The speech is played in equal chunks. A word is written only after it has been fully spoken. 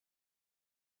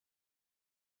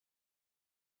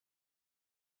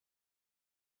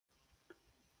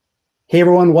Hey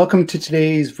everyone, welcome to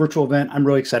today's virtual event. I'm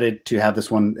really excited to have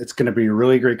this one. It's going to be a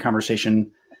really great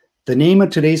conversation. The name of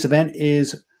today's event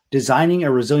is Designing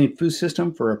a Resilient Food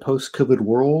System for a Post-COVID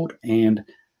World. And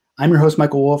I'm your host,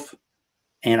 Michael Wolf.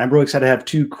 And I'm really excited to have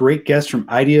two great guests from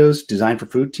IDEO's Design for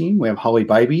Food team. We have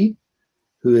Bybee,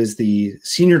 who is the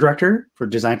Senior Director for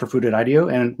Design for Food at IDEO,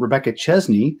 and Rebecca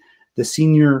Chesney, the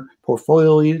Senior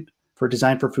Portfolio Lead for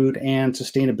Design for Food and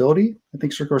Sustainability. I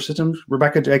think Circular Systems.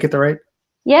 Rebecca, did I get that right?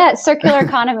 Yeah, circular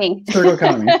economy. Circular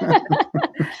economy.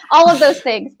 All of those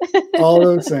things. All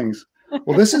those things.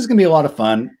 Well, this is going to be a lot of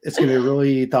fun. It's going to be a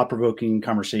really thought-provoking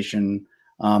conversation.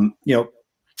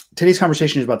 Today's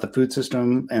conversation is about the food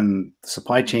system and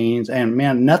supply chains. And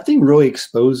man, nothing really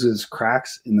exposes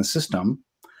cracks in the system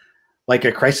like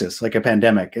a crisis, like a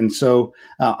pandemic. And so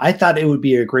I thought it would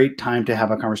be a great time to have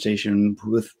a conversation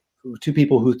with two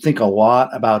people who think a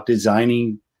lot about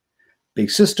designing big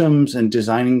systems and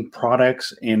designing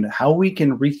products and how we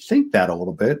can rethink that a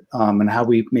little bit and how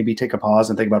we maybe take a pause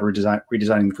and think about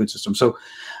redesigning the food system. So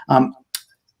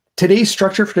today's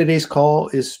structure for today's call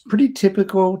is pretty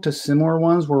typical to similar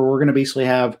ones where we're going to basically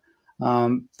have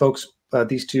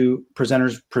these two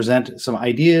presenters present some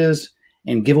ideas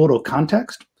and give a little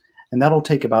context. And that'll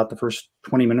take about the first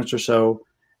 20 minutes or so.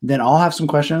 Then I'll have some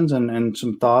questions and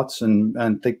some thoughts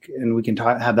and we can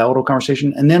have that little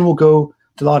conversation. And then we'll go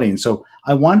to the audience. So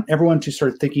I want everyone to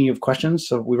start thinking of questions.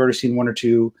 So we've already seen one or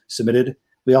two submitted.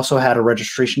 We also had a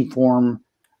registration form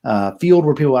field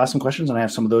where people ask some questions, and I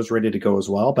have some of those ready to go as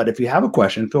well. But if you have a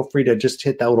question, feel free to just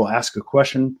hit that little ask a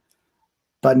question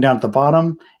button down at the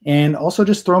bottom, and also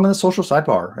just throw them in the social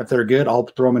sidebar. If they're good, I'll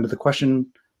throw them into the question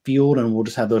field and we'll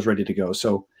just have those ready to go.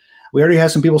 So we already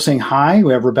have some people saying hi.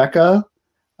 We have Rebecca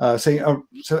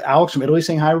so Alex from Italy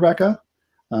saying hi, Rebecca.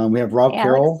 We have Rob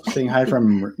Carroll saying hi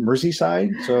from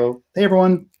Merseyside. So, hey,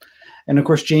 everyone. And, of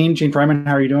course, Jane Fryman,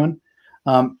 how are you doing?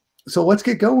 So let's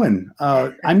get going.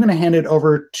 I'm going to hand it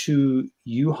over to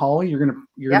you, Holly. You're going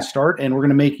to start, and we're going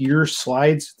to make your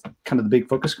slides kind of the big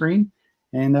focus screen.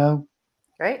 And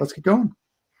great. Let's get going.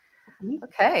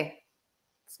 Okay.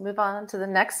 Let's move on to the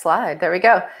next slide. There we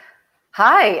go.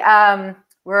 Hi.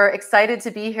 We're excited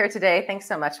to be here today. Thanks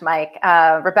so much, Mike.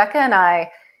 Rebecca and I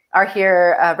are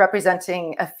here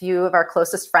representing a few of our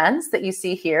closest friends that you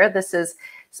see here. This is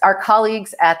our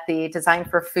colleagues at the Design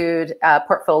for Food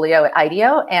portfolio at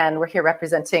IDEO, and we're here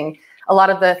representing a lot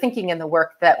of the thinking and the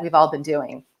work that we've all been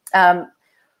doing.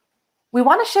 We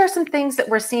want to share some things that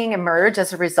we're seeing emerge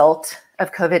as a result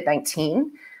of COVID-19,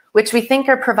 which we think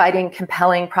are providing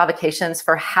compelling provocations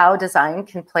for how design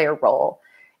can play a role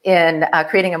in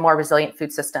creating a more resilient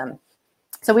food system.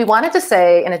 So we wanted to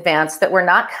say in advance that we're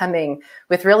not coming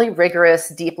with really rigorous,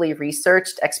 deeply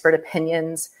researched expert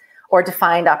opinions or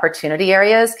defined opportunity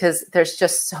areas, because there's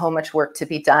just so much work to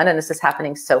be done and this is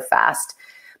happening so fast.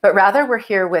 But rather we're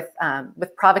here with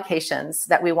provocations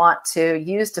that we want to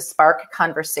use to spark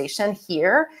conversation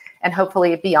here and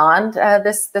hopefully beyond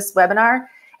this webinar,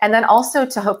 and then also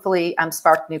to hopefully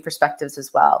spark new perspectives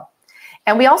as well.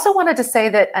 And we also wanted to say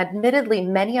that admittedly,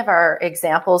 many of our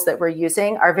examples that we're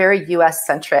using are very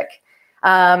US-centric,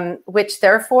 which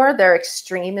therefore they're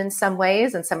extreme in some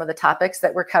ways and some of the topics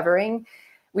that we're covering.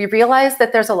 We realize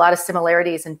that there's a lot of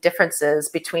similarities and differences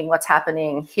between what's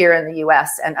happening here in the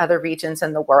US and other regions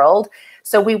in the world.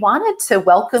 So we wanted to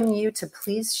welcome you to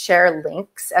please share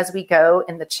links as we go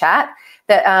in the chat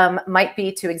that might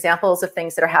be to examples of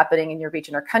things that are happening in your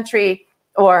region or country,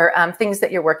 or things that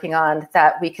you're working on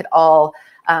that we could all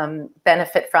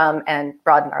benefit from and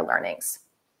broaden our learnings.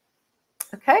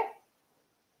 Okay.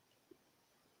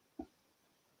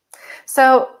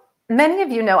 So many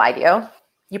of you know IDEO.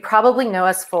 You probably know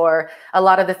us for a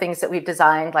lot of the things that we've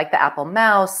designed, like the Apple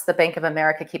Mouse, the Bank of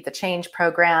America Keep the Change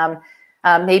program,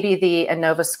 maybe the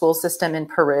Innova school system in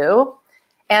Peru.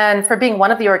 And for being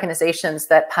one of the organizations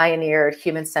that pioneered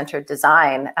human-centered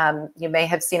design. You may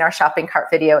have seen our shopping cart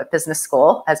video at business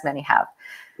school, as many have.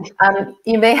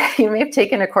 You may have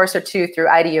taken a course or two through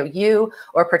IDEO U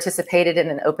or participated in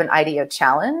an open IDEO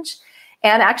challenge.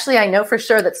 And actually, I know for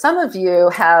sure that some of you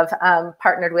have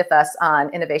partnered with us on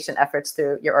innovation efforts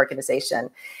through your organization.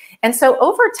 And so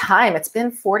over time, it's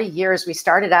been 40 years. We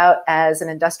started out as an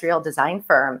industrial design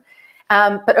firm.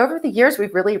 But over the years,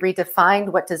 we've really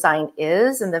redefined what design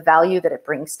is and the value that it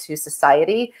brings to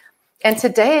society. And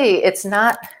today, it's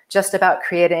not just about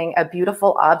creating a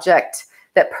beautiful object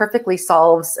that perfectly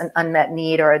solves an unmet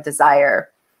need or a desire.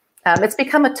 It's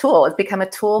become a tool. It's become a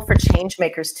tool for change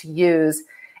makers to use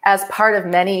as part of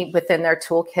many within their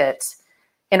toolkit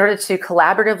in order to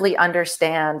collaboratively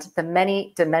understand the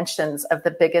many dimensions of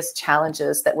the biggest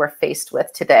challenges that we're faced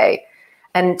with today.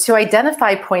 and to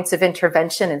identify points of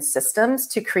intervention in systems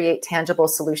to create tangible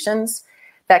solutions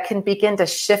that can begin to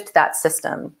shift that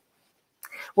system.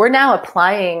 We're now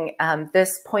applying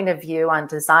this point of view on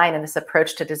design and this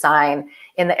approach to design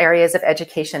in the areas of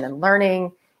education and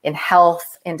learning, in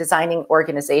health, in designing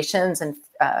organizations and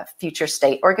future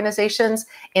state organizations,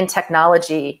 in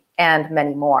technology, and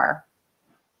many more.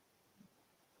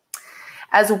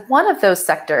 As one of those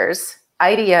sectors,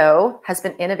 IDEO has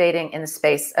been innovating in the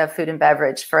space of food and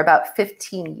beverage for about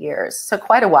 15 years, so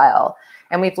quite a while,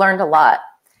 and we've learned a lot.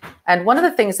 And one of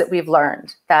the things that we've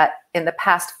learned that in the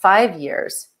past 5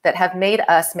 years that have made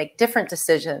us make different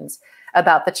decisions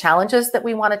about the challenges that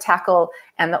we want to tackle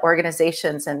and the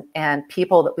organizations and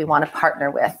people that we want to partner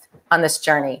with on this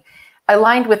journey,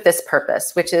 aligned with this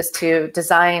purpose, which is to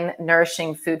design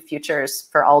nourishing food futures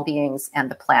for all beings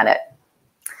and the planet.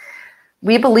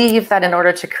 We believe that in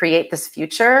order to create this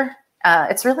future,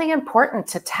 it's really important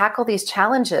to tackle these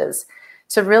challenges,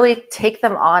 to really take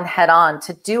them on head on,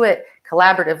 to do it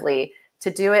collaboratively, to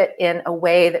do it in a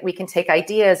way that we can take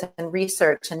ideas and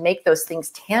research and make those things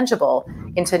tangible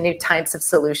into new types of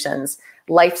solutions,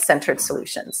 life-centered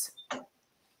solutions.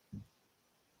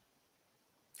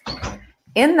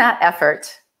 In that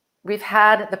effort, we've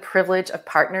had the privilege of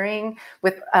partnering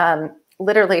with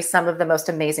literally some of the most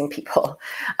amazing people.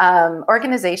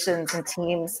 Organizations and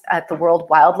teams at the World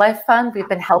Wildlife Fund, we've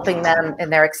been helping them in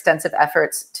their extensive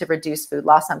efforts to reduce food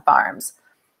loss on farms.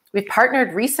 We've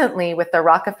partnered recently with the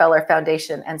Rockefeller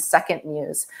Foundation and Second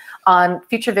Muse on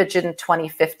Future Vision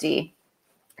 2050.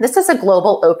 This is a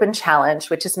global open challenge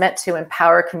which is meant to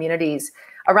empower communities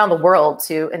around the world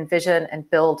to envision and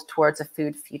build towards a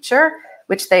food future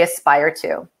which they aspire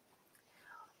to.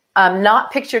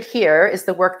 Not pictured here is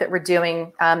the work that we're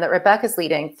doing that Rebecca's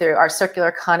leading through our Circular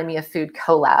Economy of Food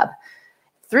collab.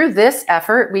 Through this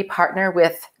effort, we partner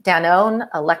with Danone,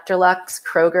 Electrolux,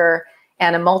 Kroger,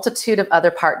 and a multitude of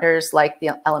other partners like the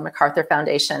Ellen MacArthur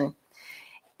Foundation,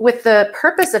 with the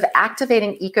purpose of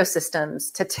activating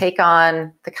ecosystems to take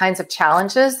on the kinds of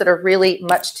challenges that are really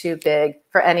much too big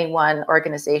for any one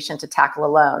organization to tackle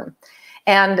alone.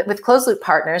 And with closed loop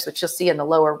partners, which you'll see in the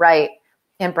lower right,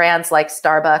 in brands like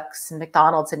Starbucks and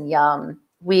McDonald's and Yum,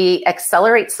 we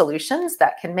accelerate solutions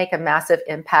that can make a massive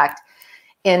impact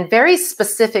in very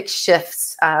specific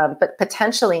shifts, but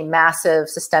potentially massive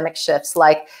systemic shifts,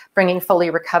 like bringing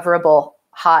fully recoverable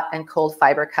hot and cold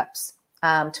fiber cups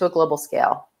to a global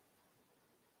scale.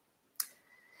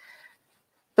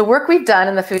 The work we've done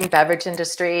in the food and beverage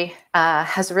industry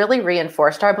has really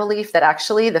reinforced our belief that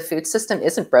actually the food system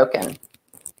isn't broken.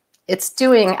 It's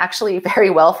doing actually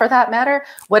very well, for that matter,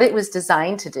 what it was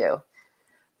designed to do.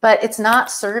 But it's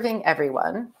not serving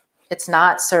everyone. It's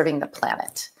not serving the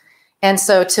planet. And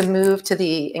so to move to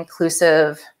the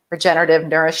inclusive, regenerative,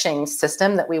 nourishing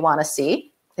system that we want to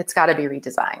see, it's got to be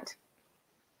redesigned.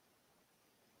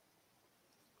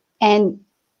 And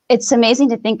it's amazing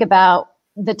to think about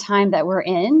the time that we're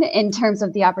in terms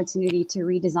of the opportunity to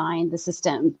redesign the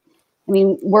system. I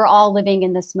mean, we're all living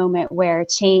in this moment where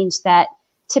change that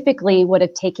typically would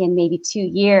have taken maybe 2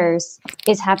 years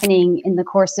is happening in the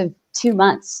course of 2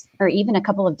 months or even a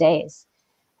couple of days.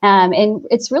 And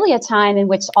it's really a time in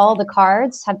which all the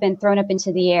cards have been thrown up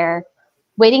into the air,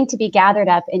 waiting to be gathered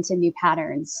up into new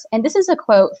patterns. And this is a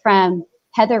quote from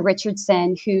Heather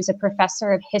Richardson, who's a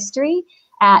professor of history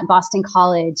at Boston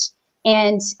College.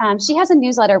 And she has a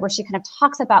newsletter where she kind of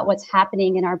talks about what's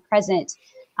happening in our present,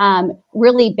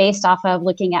 really based off of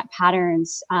looking at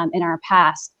patterns in our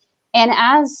past. And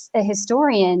as a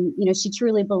historian, you know, she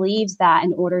truly believes that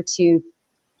in order to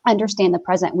understand the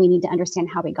present, we need to understand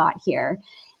how we got here.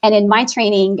 And in my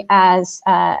training as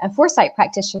a foresight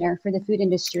practitioner for the food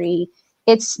industry,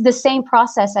 it's the same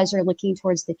process as you're looking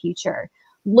towards the future,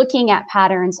 looking at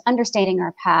patterns, understanding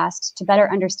our past to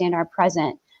better understand our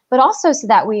present, but also so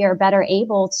that we are better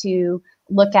able to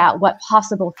look at what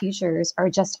possible futures are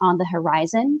just on the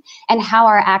horizon and how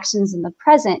our actions in the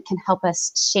present can help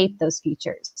us shape those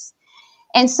futures.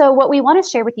 And so what we want to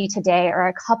share with you today are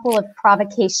a couple of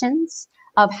provocations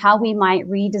of how we might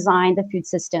redesign the food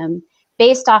system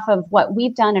based off of what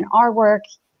we've done in our work,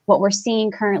 what we're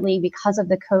seeing currently because of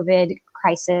the COVID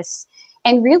crisis,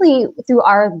 and really through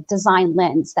our design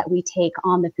lens that we take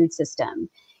on the food system.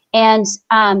 And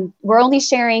we're only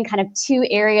sharing kind of 2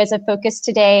 areas of focus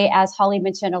today. As Holly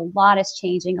mentioned, a lot is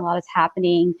changing, a lot is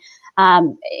happening.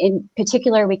 In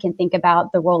particular, we can think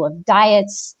about the role of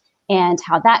diets and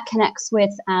how that connects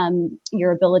with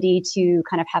your ability to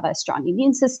kind of have a strong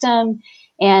immune system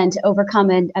and overcome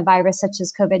a virus such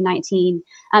as COVID-19.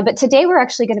 But today we're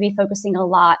actually going to be focusing a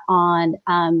lot on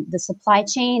the supply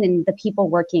chain and the people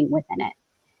working within it.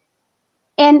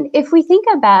 And if we think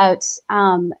about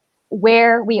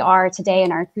where we are today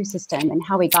in our food system and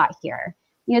how we got here,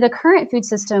 the current food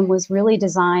system was really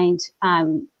designed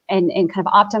and kind of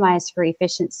optimized for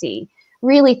efficiency,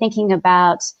 really thinking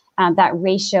about that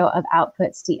ratio of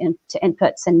outputs to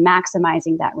inputs and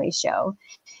maximizing that ratio.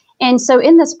 And so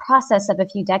in this process of a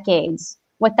few decades,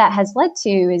 what that has led to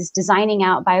is designing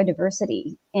out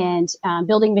biodiversity and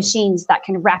building machines that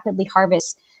can rapidly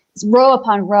harvest row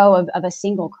upon row of a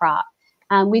single crop.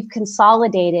 We've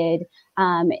consolidated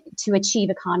to achieve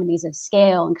economies of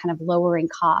scale and kind of lowering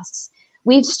costs.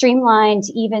 We've streamlined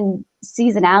even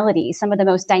seasonality, some of the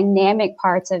most dynamic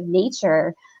parts of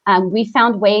nature. We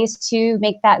found ways to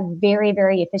make that very,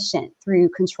 very efficient through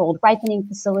controlled ripening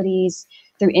facilities,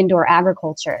 through indoor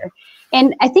agriculture.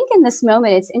 And I think in this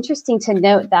moment, it's interesting to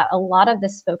note that a lot of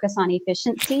this focus on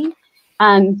efficiency,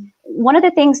 one of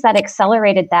the things that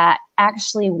accelerated that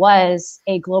actually was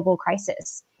a global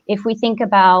crisis. If we think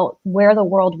about where the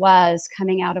world was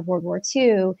coming out of World War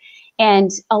II,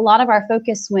 and a lot of our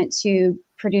focus went to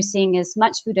producing as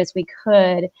much food as we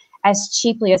could as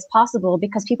cheaply as possible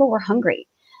because people were hungry.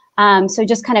 So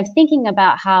just kind of thinking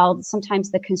about how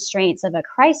sometimes the constraints of a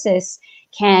crisis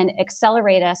can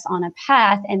accelerate us on a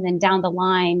path, and then down the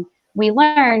line, we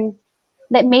learn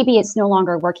that maybe it's no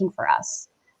longer working for us.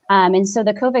 And so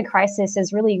the COVID crisis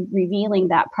is really revealing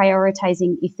that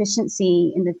prioritizing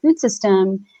efficiency in the food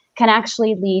system can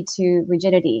actually lead to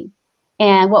rigidity.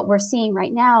 And what we're seeing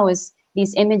right now is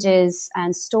these images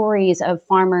and stories of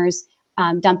farmers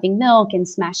dumping milk and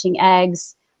smashing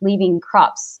eggs, leaving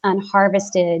crops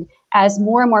unharvested, as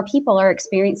more and more people are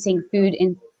experiencing food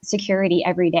insecurity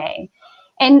every day.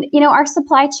 And our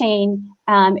supply chain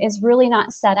is really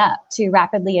not set up to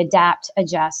rapidly adapt,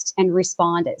 adjust, and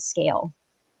respond at scale.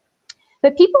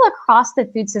 But people across the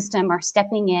food system are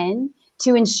stepping in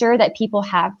to ensure that people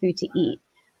have food to eat.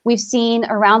 We've seen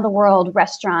around the world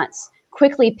restaurants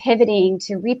quickly pivoting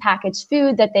to repackaged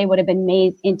food that they would have been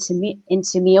made into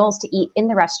meals to eat in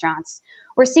the restaurants.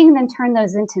 We're seeing them turn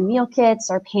those into meal kits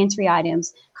or pantry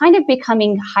items, kind of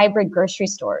becoming hybrid grocery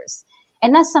stores.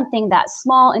 And that's something that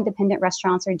small independent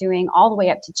restaurants are doing all the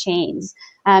way up to chains.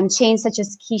 Chains such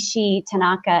as Kishi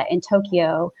Tanaka in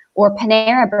Tokyo or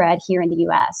Panera Bread here in the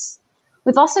US.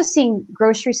 We've also seen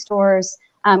grocery stores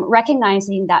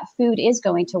recognizing that food is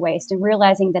going to waste and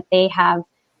realizing that they have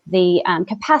the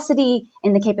capacity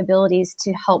and the capabilities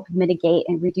to help mitigate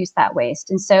and reduce that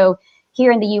waste. And so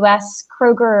here in the US,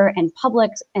 Kroger and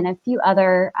Publix and a few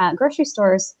other grocery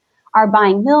stores are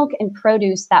buying milk and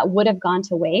produce that would have gone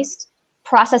to waste,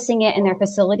 processing it in their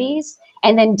facilities,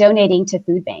 and then donating to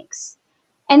food banks.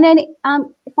 And then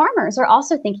farmers are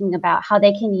also thinking about how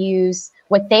they can use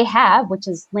what they have, which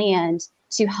is land,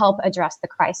 to help address the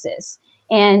crisis.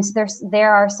 And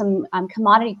there are some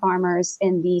commodity farmers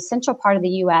in the central part of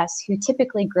the US who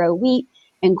typically grow wheat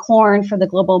and corn for the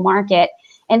global market.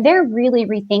 And they're really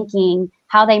rethinking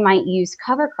how they might use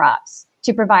cover crops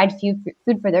to provide food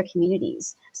for their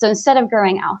communities. So instead of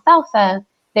growing alfalfa,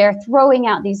 they're throwing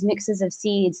out these mixes of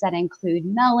seeds that include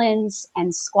melons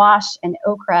and squash and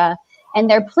okra. And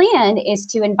their plan is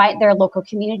to invite their local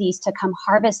communities to come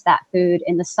harvest that food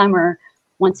in the summer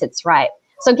once it's ripe.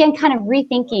 So again, kind of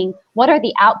rethinking what are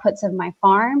the outputs of my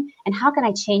farm and how can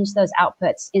I change those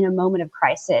outputs in a moment of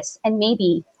crisis and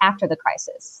maybe after the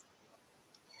crisis.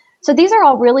 So these are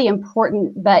all really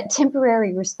important but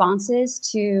temporary responses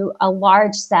to a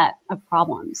large set of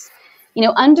problems.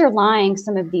 Underlying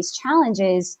some of these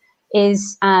challenges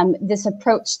is this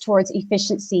approach towards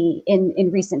efficiency in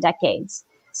recent decades.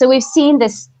 So we've seen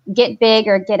this get big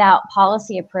or get out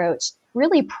policy approach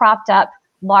really propped up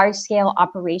large scale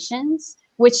operations,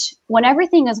 which when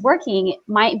everything is working, it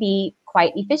might be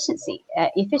quite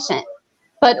efficient.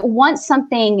 But once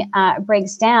something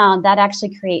breaks down, that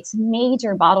actually creates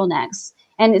major bottlenecks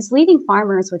and it's leaving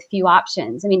farmers with few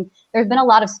options. I mean, there's been a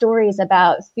lot of stories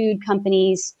about food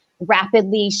companies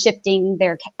rapidly shifting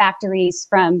their factories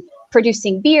from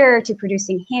producing beer to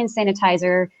producing hand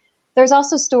sanitizer. There's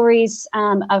also stories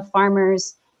of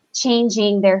farmers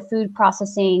changing their food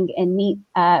processing and meat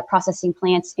processing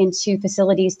plants into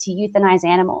facilities to euthanize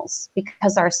animals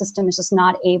because our system is just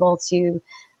not able to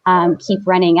keep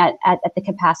running at the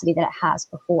capacity that it has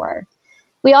before.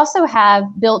 We also have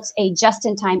built a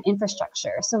just-in-time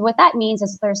infrastructure. So what that means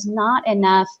is there's not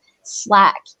enough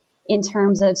slack in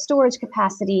terms of storage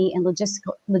capacity and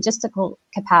logistical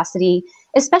capacity,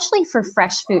 especially for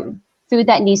fresh food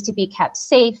that needs to be kept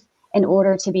safe in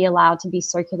order to be allowed to be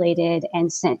circulated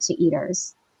and sent to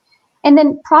eaters. And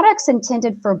then products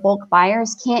intended for bulk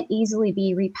buyers can't easily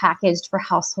be repackaged for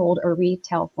household or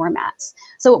retail formats.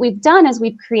 So what we've done is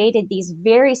we've created these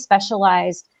very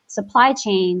specialized supply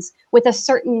chains with a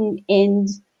certain end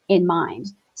in mind.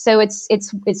 So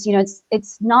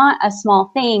it's not a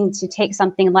small thing to take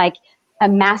something like a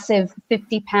massive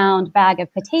 50-pound bag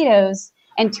of potatoes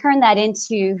and turn that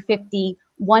into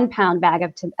 51-pound bag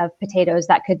of potatoes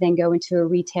that could then go into a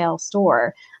retail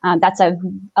store. That's a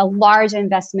large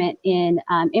investment in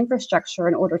infrastructure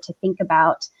in order to think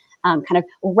about kind of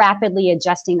rapidly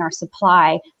adjusting our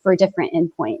supply for different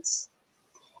endpoints.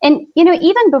 And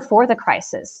even before the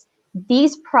crisis,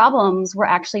 these problems were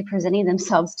actually presenting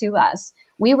themselves to us.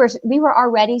 We were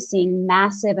already seeing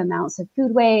massive amounts of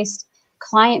food waste,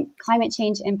 climate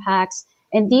change impacts,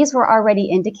 and these were already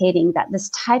indicating that this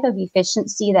type of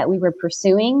efficiency that we were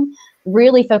pursuing,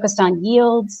 really focused on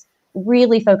yields,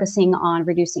 really focusing on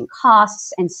reducing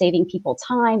costs and saving people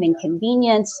time and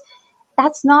convenience,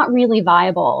 that's not really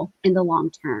viable in the long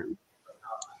term.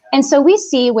 And so we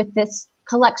see with this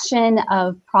collection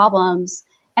of problems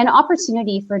an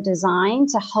opportunity for design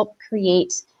to help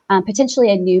create potentially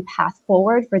a new path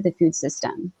forward for the food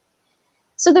system.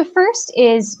 So the first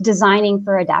is designing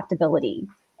for adaptability.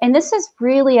 And this is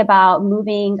really about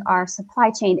moving our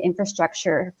supply chain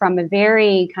infrastructure from a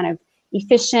very kind of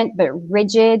efficient but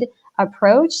rigid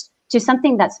approach to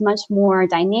something that's much more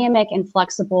dynamic and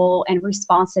flexible and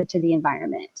responsive to the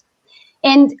environment.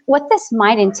 And what this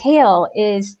might entail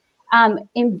is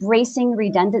embracing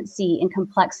redundancy and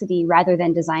complexity rather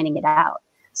than designing it out.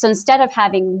 So instead of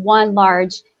having one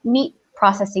large meat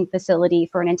processing facility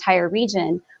for an entire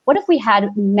region, what if we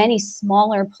had many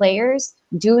smaller players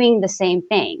doing the same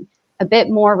thing? A bit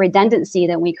more redundancy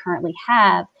than we currently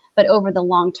have, but over the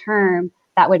long term,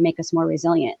 that would make us more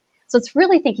resilient. So it's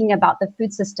really thinking about the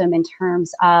food system in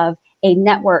terms of a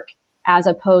network as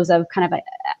opposed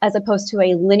to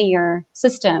a linear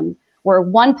system where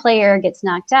one player gets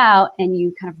knocked out and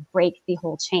you kind of break the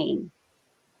whole chain.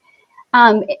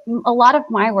 A lot of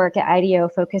my work at IDEO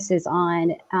focuses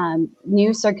on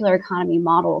new circular economy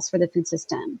models for the food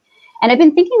system. And I've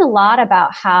been thinking a lot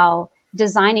about how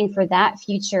designing for that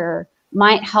future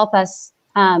might help us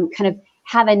kind of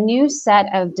have a new set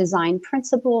of design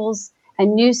principles, a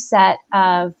new set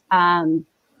of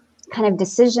kind of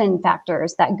decision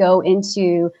factors that go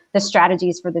into the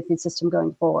strategies for the food system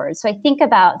going forward. So I think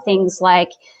about things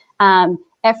like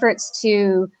efforts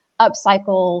to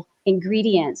upcycle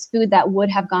ingredients, food that would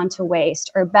have gone to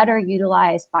waste, or better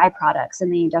utilize byproducts in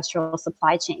the industrial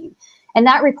supply chain. And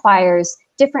that requires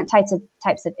different types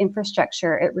of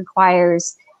infrastructure. It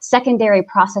requires secondary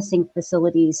processing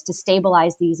facilities to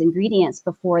stabilize these ingredients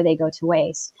before they go to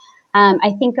waste.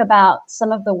 I think about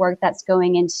some of the work that's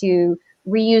going into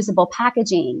reusable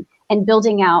packaging and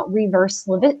building out reverse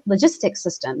logistics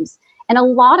systems. And a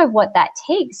lot of what that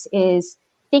takes is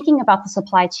thinking about the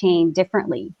supply chain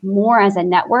differently, more as a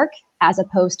network as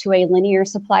opposed to a linear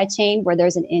supply chain where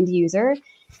there's an end user.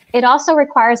 It also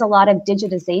requires a lot of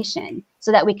digitization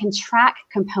so that we can track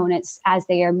components as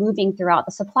they are moving throughout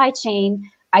the supply chain,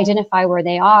 identify where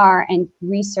they are, and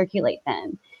recirculate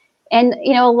them. And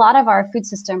a lot of our food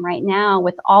system right now,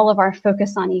 with all of our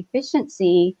focus on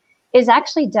efficiency, is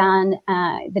actually done,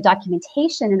 the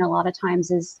documentation in a lot of times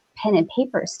is pen and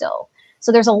paper still.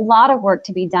 So there's a lot of work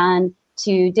to be done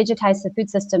to digitize the food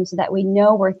system so that we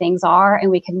know where things are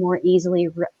and we can more easily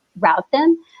route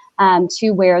them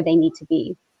to where they need to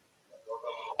be.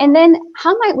 And then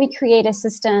how might we create a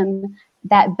system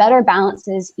that better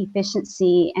balances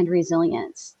efficiency and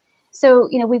resilience? So,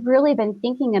 we've really been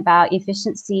thinking about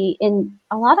efficiency in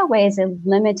a lot of ways in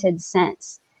limited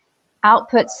sense.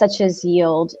 Outputs such as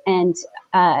yield and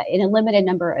in a limited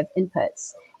number of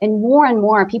inputs. And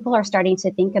more people are starting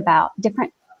to think about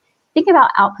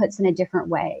outputs in a different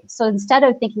way. So instead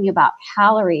of thinking about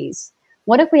calories,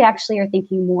 what if we actually are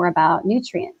thinking more about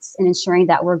nutrients and ensuring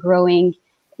that we're growing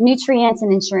nutrients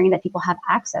and ensuring that people have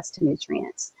access to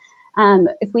nutrients?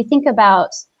 If we think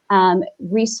about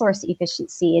resource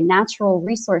efficiency and natural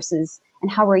resources and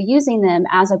how we're using them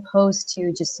as opposed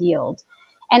to just yield.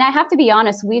 And I have to be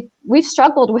honest, we've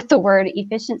struggled with the word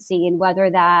efficiency and whether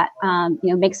that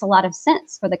makes a lot of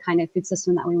sense for the kind of food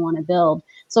system that we want to build.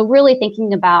 So really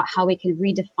thinking about how we can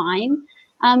redefine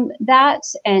that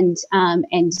and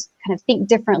kind of think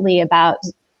differently about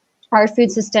our food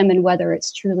system and whether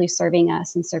it's truly serving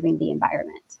us and serving the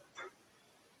environment.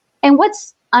 And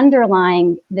what's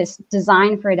underlying this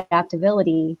design for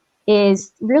adaptability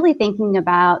is really thinking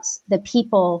about the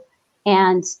people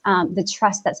and the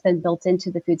trust that's been built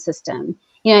into the food system.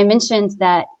 I mentioned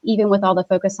that even with all the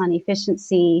focus on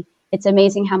efficiency, it's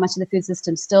amazing how much of the food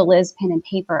system still is pen and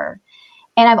paper.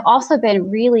 And I've also been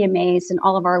really amazed in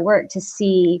all of our work to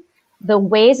see the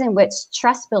ways in which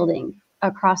trust building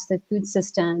across the food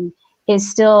system is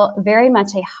still very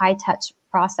much a high-touch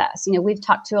process. You know, we've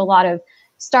talked to a lot of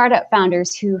startup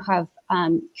founders who have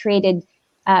created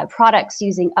products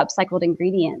using upcycled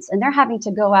ingredients, and they're having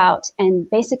to go out and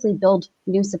basically build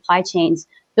new supply chains,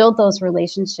 build those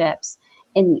relationships.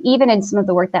 And even in some of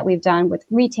the work that we've done with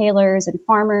retailers and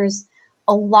farmers,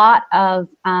 a lot of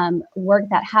work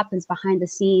that happens behind the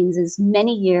scenes is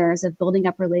many years of building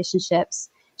up relationships,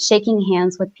 shaking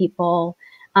hands with people,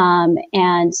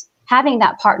 and having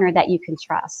that partner that you can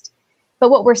trust. But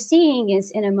what we're seeing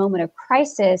is in a moment of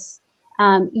crisis,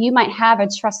 you might have a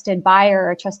trusted buyer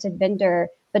or a trusted vendor,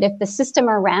 but if the system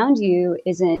around you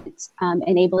isn't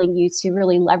enabling you to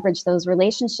really leverage those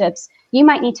relationships, you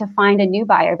might need to find a new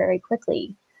buyer very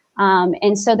quickly.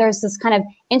 And so there's this kind of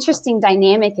interesting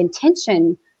dynamic and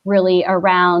tension really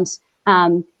around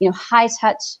high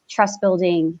touch trust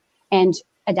building and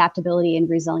adaptability and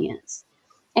resilience.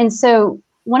 And so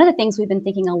one of the things we've been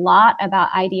thinking a lot about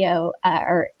IDEO,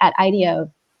 or at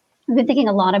IDEO, we've been thinking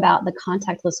a lot about the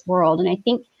contactless world. And I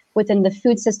think within the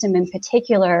food system in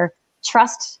particular,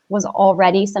 trust was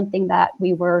already something that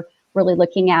we were really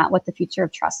looking at what the future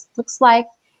of trust looks like.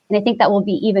 And I think that will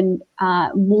be even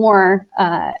more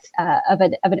of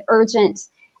an urgent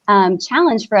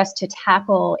challenge for us to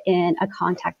tackle in a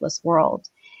contactless world.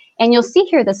 And you'll see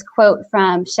here this quote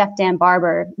from Chef Dan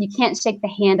Barber: "You can't shake the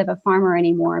hand of a farmer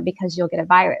anymore because you'll get a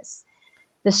virus.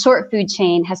 The short food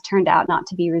chain has turned out not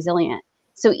to be resilient."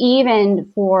 So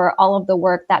even for all of the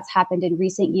work that's happened in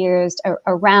recent years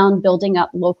around building up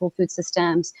local food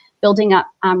systems, building up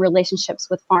relationships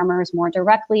with farmers more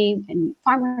directly in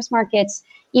farmers markets,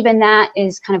 even that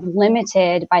is kind of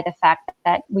limited by the fact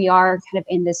that we are kind of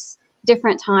in this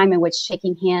different time in which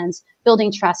shaking hands,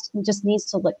 building trust just needs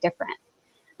to look different.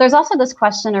 There's also this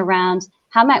question around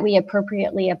how might we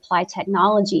appropriately apply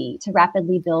technology to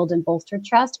rapidly build and bolster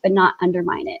trust, but not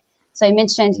undermine it. So I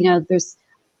mentioned, there's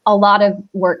a lot of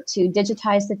work to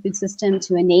digitize the food system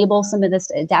to enable some of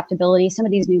this adaptability, some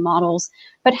of these new models.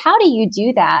 But how do you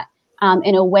do that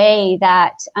in a way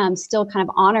that still kind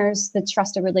of honors the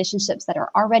trusted relationships that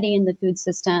are already in the food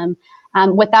system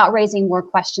without raising more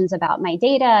questions about my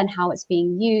data and how it's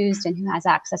being used and who has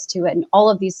access to it, and all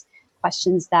of these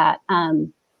questions that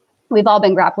we've all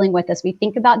been grappling with as we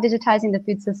think about digitizing the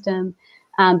food system,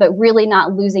 but really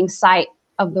not losing sight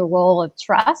of the role of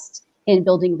trust in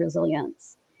building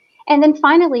resilience. And then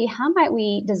finally, how might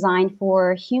we design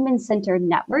for human-centered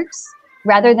networks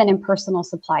rather than impersonal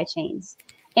supply chains?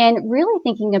 And really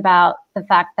thinking about the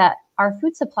fact that our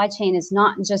food supply chain is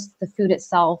not just the food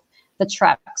itself, the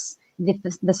trucks,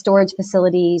 the storage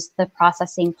facilities, the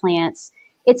processing plants.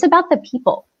 It's about the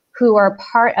people who are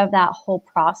part of that whole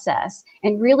process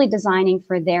and really designing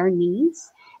for their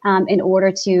needs in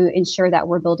order to ensure that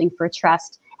we're building for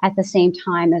trust at the same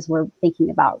time as we're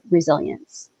thinking about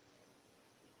resilience.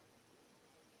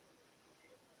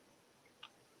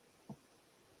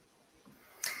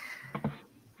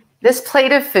 This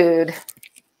plate of food,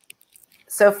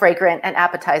 so fragrant and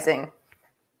appetizing,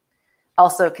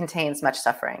 also contains much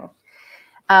suffering.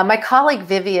 My colleague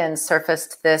Vivian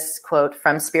surfaced this quote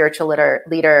from spiritual leader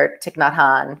Thich Nhat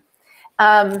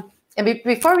Hanh. And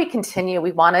before we continue,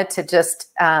 we wanted to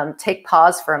just take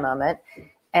pause for a moment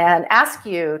and ask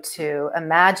you to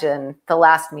imagine the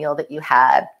last meal that you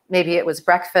had. Maybe it was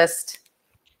breakfast,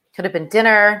 could have been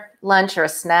dinner, lunch, or a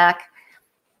snack.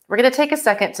 We're going to take a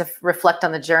second to reflect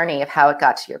on the journey of how it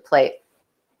got to your plate.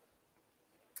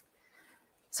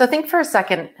 So think for a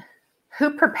second,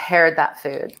 who prepared that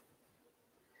food?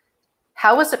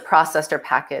 How was it processed or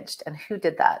packaged, and who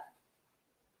did that?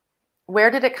 Where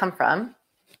did it come from?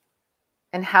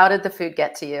 And how did the food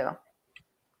get to you?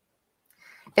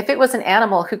 If it was an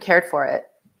animal, who cared for it?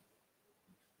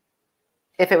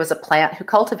 If it was a plant, who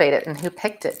cultivated it and who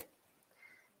picked it?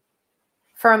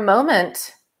 For a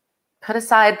moment, put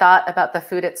aside thought about the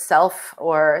food itself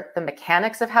or the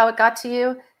mechanics of how it got to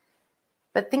you,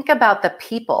 but think about the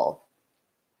people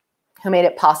who made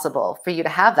it possible for you to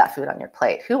have that food on your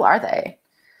plate. Who are they?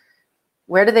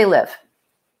 Where do they live?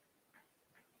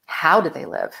 How do they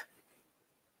live?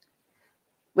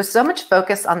 With so much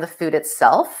focus on the food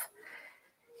itself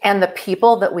and the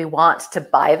people that we want to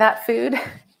buy that food,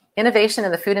 innovation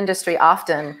in the food industry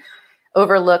often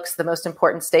overlooks the most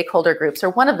important stakeholder groups, or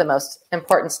one of the most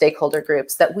important stakeholder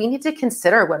groups that we need to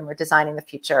consider when we're designing the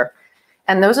future.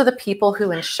 And those are the people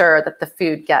who ensure that the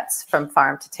food gets from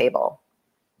farm to table.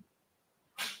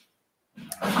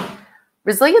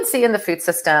 Resiliency in the food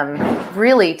system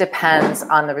really depends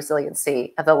on the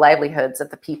resiliency of the livelihoods of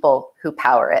the people who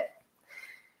power it.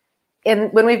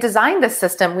 when we've designed this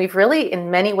system, we've really,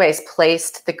 in many ways,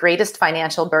 placed the greatest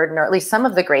financial burden, or at least some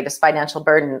of the greatest financial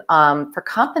burden, for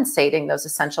compensating those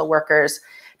essential workers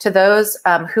to those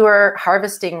who are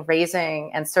harvesting,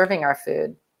 raising, and serving our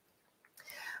food.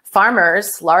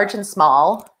 Farmers, large and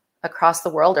small, across the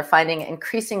world are finding it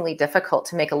increasingly difficult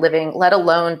to make a living, let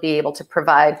alone be able to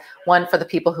provide one for the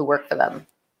people who work for them.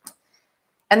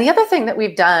 And the other thing that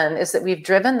we've done is that we've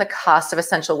driven the cost of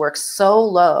essential work so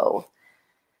low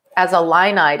as a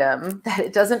line item that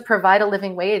it doesn't provide a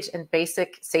living wage and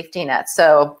basic safety net.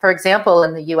 So, for example,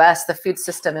 in the US, the food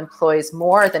system employs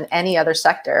more than any other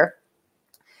sector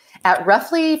at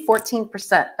roughly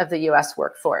 14% of the US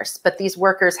workforce. But these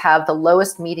workers have the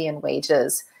lowest median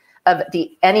wages of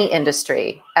any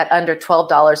industry at under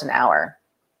 $12 an hour.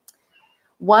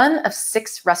 1 of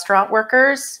 6 restaurant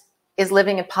workers is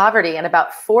living in poverty, and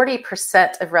about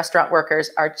 40% of restaurant workers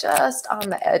are just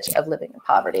on the edge of living in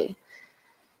poverty.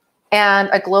 And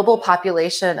a global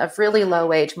population of really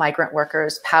low-wage migrant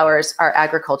workers powers our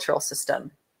agricultural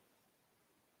system.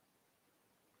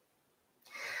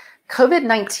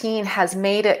 COVID-19 has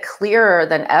made it clearer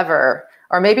than ever,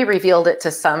 or maybe revealed it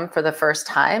to some for the first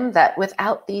time, that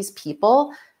without these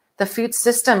people, the food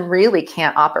system really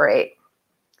can't operate.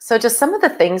 So just some of the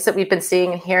things that we've been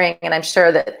seeing and hearing, and I'm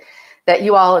sure that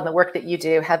you all in the work that you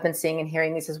do have been seeing and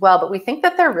hearing these as well, but we think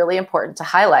that they're really important to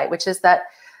highlight, which is that,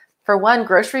 for one,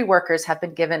 grocery workers have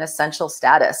been given essential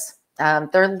status.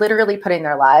 They're literally putting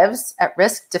their lives at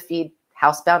risk to feed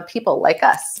housebound people like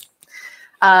us.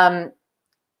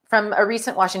 From a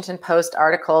recent Washington Post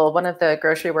article, one of the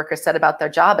grocery workers said about their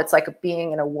job, it's like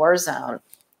being in a war zone.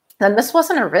 And this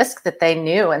wasn't a risk that they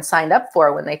knew and signed up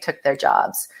for when they took their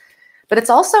jobs. But it's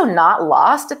also not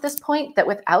lost at this point that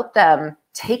without them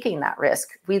taking that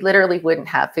risk, we literally wouldn't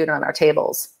have food on our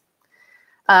tables.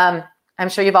 I'm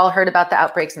sure you've all heard about the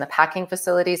outbreaks in the packing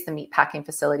facilities, the meat packing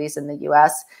facilities in the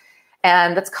US,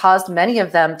 and that's caused many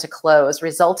of them to close,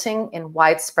 resulting in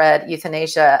widespread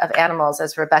euthanasia of animals,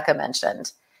 as Rebecca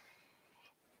mentioned.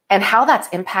 And how that's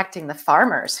impacting the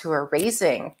farmers who are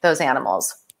raising those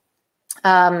animals.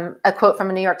 A quote from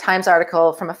a New York Times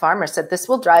article from a farmer said, "This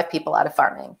will drive people out of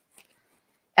farming,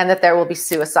 and that there will be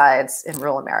suicides in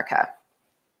rural America."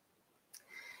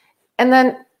 And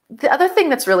then the other thing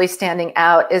that's really standing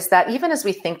out is that even as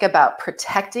we think about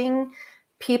protecting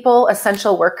people,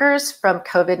 essential workers, from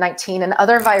COVID-19 and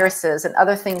other viruses and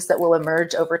other things that will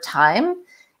emerge over time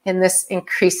in this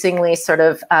increasingly sort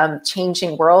of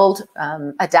changing world,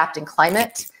 adapting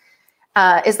climate,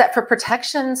 is that for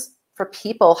protections for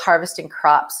people harvesting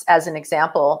crops, as an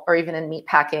example, or even in meat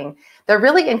packing, they're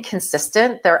really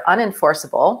inconsistent, they're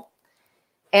unenforceable,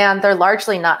 and they're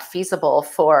largely not feasible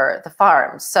for the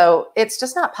farms. So it's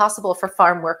just not possible for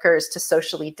farm workers to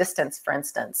socially distance, for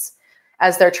instance,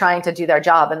 as they're trying to do their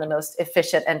job in the most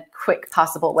efficient and quick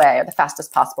possible way, or the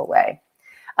fastest possible way.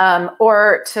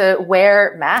 Or to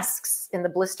wear masks in the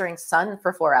blistering sun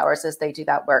for 4 hours as they do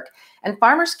that work. And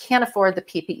farmers can't afford the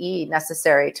PPE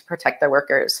necessary to protect their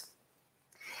workers.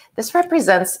 This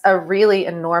represents a really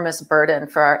enormous burden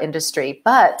for our industry,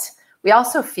 but we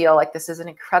also feel like this is an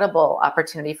incredible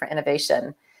opportunity for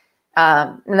innovation.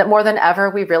 And that more than ever,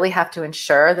 we really have to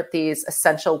ensure that these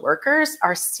essential workers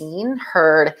are seen,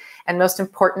 heard, and most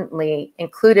importantly,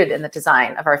 included in the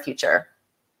design of our future.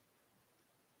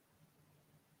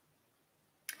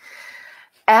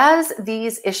 As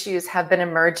these issues have been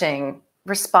emerging,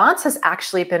 response has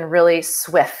actually been really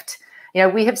swift. You know,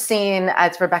 we have seen,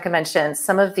 as Rebecca mentioned,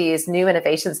 some of these new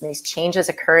innovations and these changes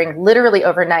occurring literally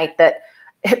overnight that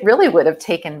it really would have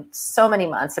taken so many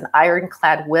months, an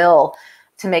ironclad will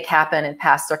to make happen in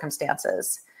past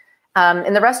circumstances.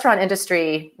 In the restaurant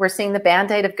industry, we're seeing the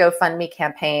Band-Aid of GoFundMe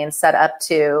campaign set up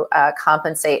to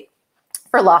compensate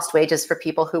for lost wages for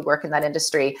people who work in that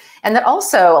industry. And that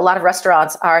also a lot of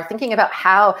restaurants are thinking about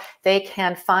how they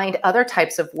can find other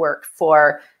types of work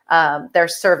for their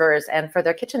servers and for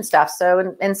their kitchen staff.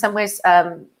 So in some ways,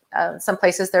 some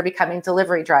places they're becoming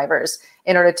delivery drivers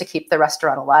in order to keep the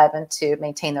restaurant alive and to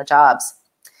maintain their jobs.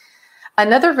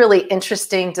 Another really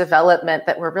interesting development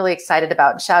that we're really excited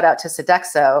about, and shout out to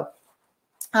Sodexo,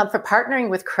 for partnering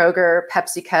with Kroger,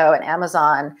 PepsiCo, and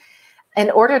Amazon in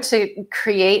order to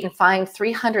create and find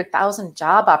 300,000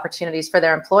 job opportunities for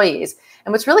their employees.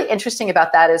 And what's really interesting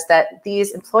about that is that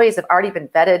these employees have already been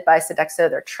vetted by Sodexo,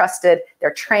 they're trusted,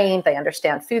 they're trained, they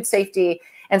understand food safety.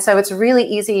 And so it's really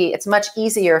easy, it's much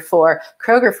easier for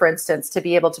Kroger, for instance, to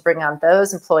be able to bring on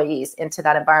those employees into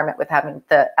that environment without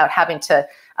having to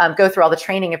go through all the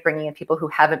training of bringing in people who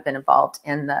haven't been involved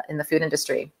in the food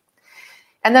industry.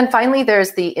 And then finally,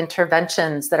 there's the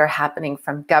interventions that are happening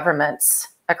from governments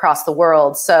across the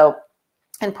world. So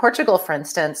In Portugal, for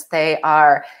instance, they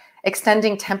are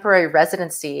extending temporary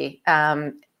residency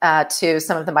to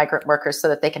some of the migrant workers so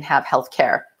that they can have health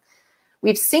care.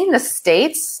 We've seen the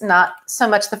states, not so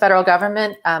much the federal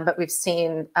government, but we've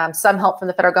seen some help from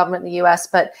the federal government in the US.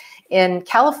 But in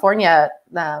California,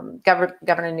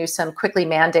 Governor Newsom quickly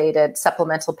mandated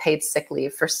supplemental paid sick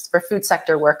leave for food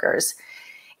sector workers.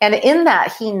 And in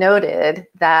that, he noted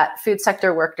that food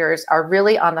sector workers are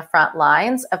really on the front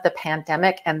lines of the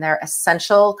pandemic and they're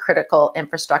essential, critical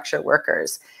infrastructure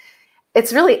workers.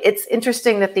 It's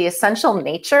interesting that the essential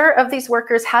nature of these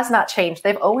workers has not changed.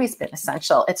 They've always been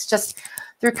essential. It's just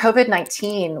through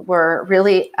COVID-19, we're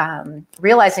really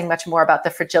realizing much more about the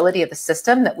fragility of the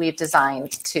system that we've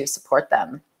designed to support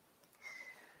them.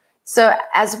 So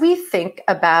as we think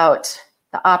about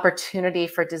the opportunity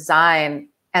for design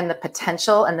and the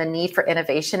potential and the need for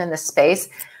innovation in this space,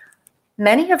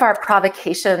 many of our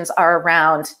provocations are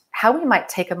around how we might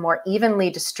take a more evenly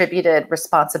distributed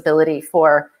responsibility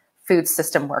for food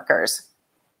system workers.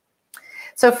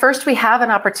 So first, we have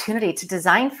an opportunity to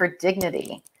design for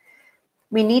dignity.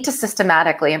 We need to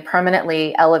systematically and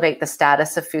permanently elevate the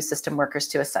status of food system workers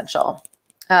to essential.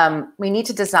 We need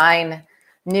to design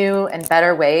new and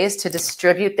better ways to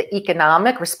distribute the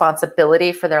economic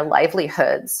responsibility for their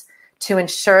livelihoods to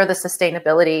ensure the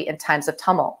sustainability in times of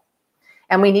tumult.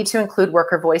 And we need to include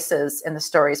worker voices in the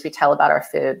stories we tell about our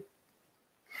food.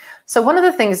 So one of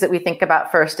the things that we think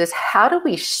about first is how do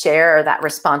we share that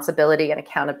responsibility and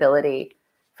accountability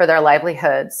for their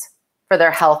livelihoods, for their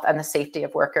health and the safety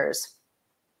of workers?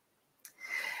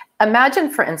 Imagine,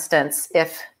 for instance,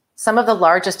 if some of the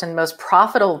largest and most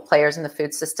profitable players in the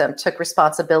food system took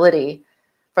responsibility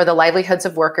for the livelihoods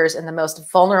of workers in the most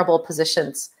vulnerable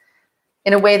positions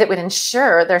in a way that would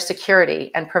ensure their security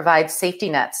and provide safety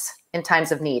nets in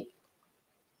times of need.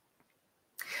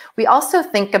 We also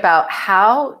think about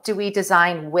how do we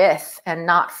design with and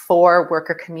not for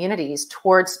worker communities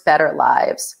towards better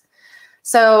lives.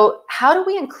 So how do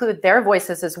we include their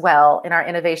voices as well in our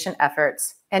innovation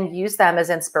efforts and use them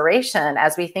as inspiration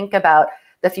as we think about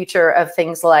the future of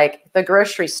things like the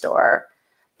grocery store,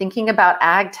 thinking about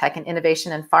ag tech and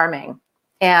innovation in farming,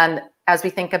 and as we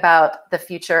think about the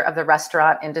future of the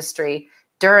restaurant industry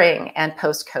during and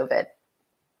post-COVID.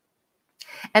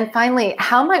 And finally,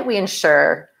 how might we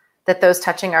ensure that those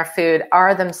touching our food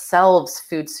are themselves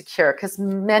food secure? Because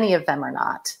many of them are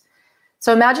not.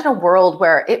 So imagine a world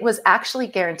where it was actually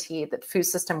guaranteed that food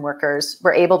system workers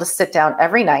were able to sit down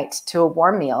every night to a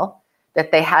warm meal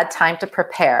that they had time to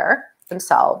prepare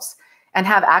themselves and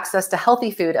have access to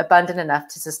healthy food abundant enough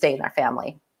to sustain their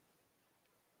family.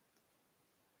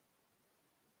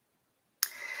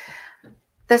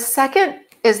 The second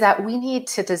is that we need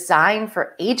to design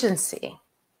for agency.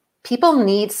 People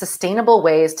need sustainable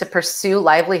ways to pursue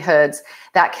livelihoods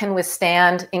that can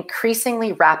withstand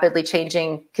increasingly rapidly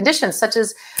changing conditions, such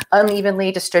as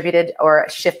unevenly distributed or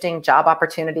shifting job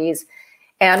opportunities.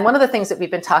 And one of the things that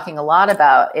we've been talking a lot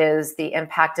about is the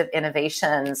impact of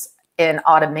innovations in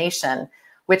automation,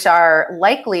 which are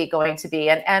likely going to be,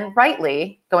 and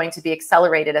rightly going to be,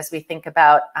 accelerated as we think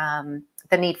about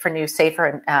the need for new,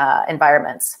 safer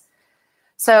environments.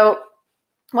 So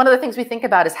one of the things we think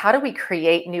about is how do we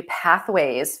create new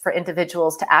pathways for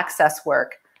individuals to access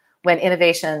work when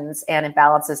innovations and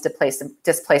imbalances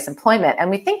displace employment. And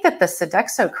we think that the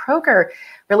Sodexo-Kroger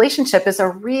relationship is a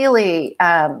really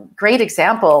great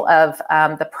example of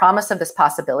the promise of this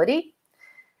possibility.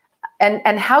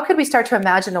 And how could we start to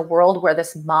imagine a world where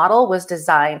this model was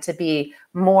designed to be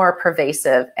more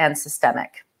pervasive and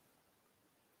systemic?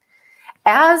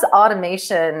 As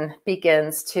automation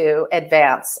begins to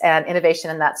advance and innovation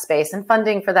in that space and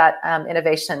funding for that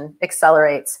innovation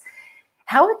accelerates,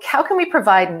 how can we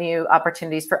provide new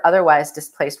opportunities for otherwise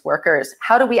displaced workers?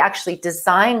 How do we actually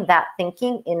design that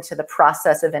thinking into the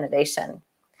process of innovation?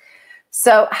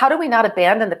 So how do we not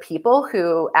abandon the people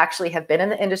who actually have been in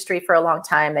the industry for a long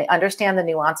time? They understand the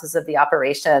nuances of the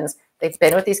operations. They've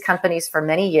been with these companies for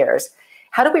many years.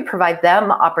 How do we provide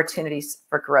them opportunities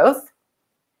for growth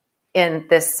in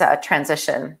this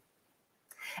transition?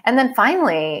 And then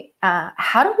finally,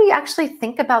 how do we actually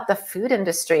think about the food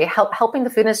industry, helping the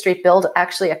food industry build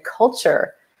actually a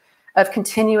culture of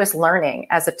continuous learning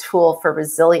as a tool for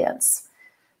resilience?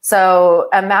 So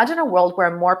imagine a world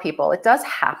where more people, it does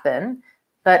happen,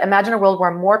 but imagine a world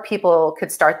where more people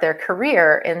could start their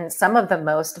career in some of the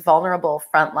most vulnerable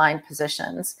frontline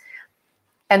positions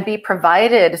and be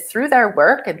provided through their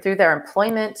work and through their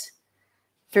employment,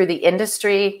 through the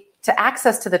industry, to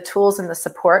access to the tools and the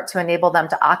support to enable them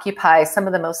to occupy some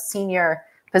of the most senior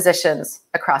positions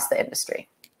across the industry.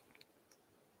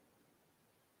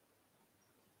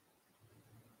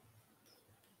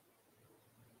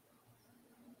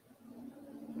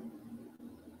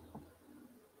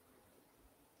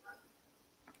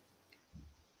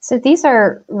 So these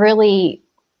are really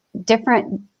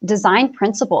different design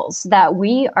principles that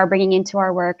we are bringing into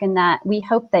our work, and that we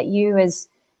hope that you as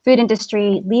food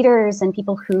industry leaders and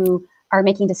people who are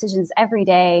making decisions every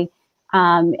day,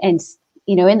 and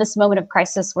in this moment of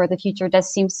crisis where the future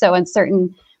does seem so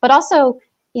uncertain, but also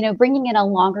bringing in a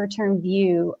longer term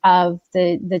view of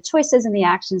the choices and the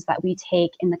actions that we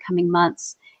take in the coming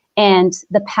months, and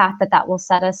the path that will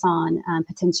set us on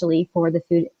potentially for the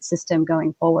food system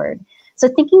going forward. So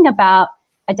thinking about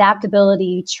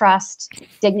adaptability, trust,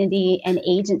 dignity, and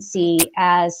agency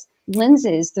as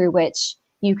lenses through which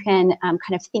you can kind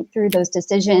of think through those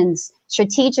decisions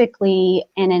strategically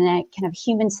and in a kind of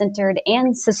human-centered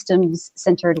and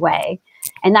systems-centered way.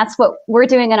 And that's what we're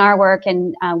doing in our work.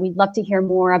 And we'd love to hear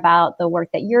more about the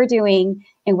work that you're doing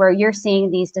and where you're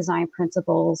seeing these design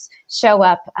principles show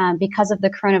up because of the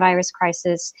coronavirus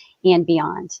crisis and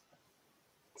beyond.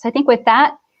 So I think with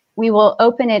that, we will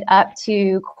open it up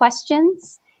to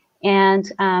questions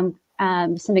and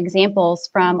some examples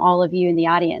from all of you in the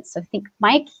audience. So I think,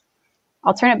 Mike,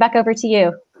 I'll turn it back over to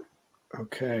you.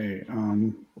 Okay.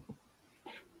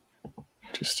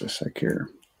 Just a sec here.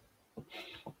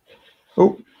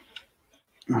 Oh.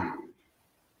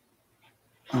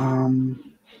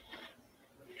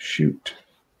 Shoot.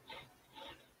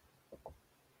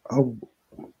 Oh.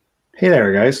 Hey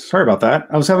there, guys. Sorry about that.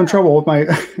 I was having trouble with my...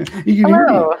 You can hear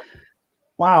me.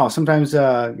 Wow. Sometimes you're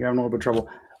having a little bit of trouble.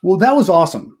 Well, that was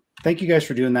awesome. Thank you guys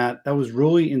for doing that. That was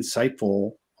really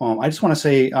insightful. I just want to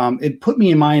say it put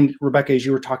me in mind, Rebecca, as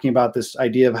you were talking about this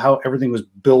idea of how everything was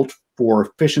built for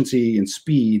efficiency and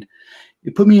speed.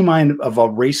 It put me in mind of a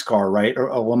race car, right? Or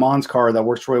a Le Mans car that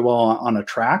works really well on a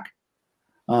track.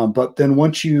 But then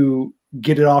once you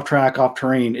get it off track, off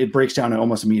terrain, it breaks down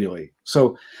almost immediately.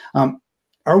 So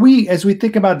are we, as we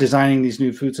think about designing these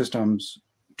new food systems,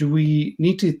 do we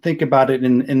need to think about it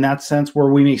in that sense where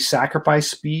we may sacrifice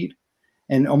speed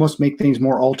and almost make things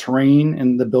more all-terrain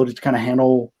and the ability to kind of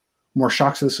handle more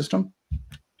shocks to the system?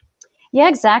 Yeah,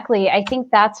 exactly. I think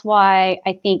that's why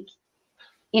I think,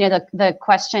 the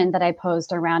question that I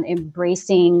posed around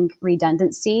embracing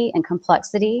redundancy and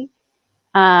complexity,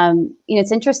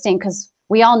 it's interesting because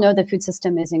we all know the food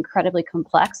system is incredibly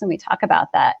complex and we talk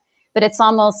about that, but it's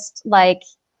almost like,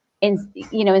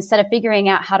 instead of figuring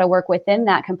out how to work within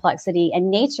that complexity,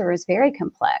 and nature is very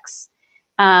complex,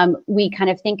 we kind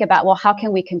of think about, well, how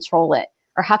can we control it?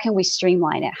 Or how can we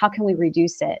streamline it? How can we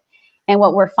reduce it? And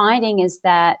what we're finding is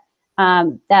that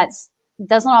that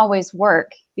doesn't always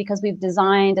work because we've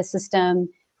designed a system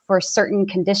for certain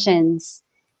conditions.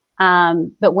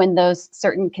 But when those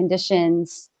certain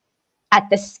conditions at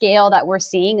the scale that we're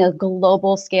seeing, a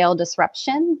global scale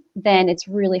disruption, then it's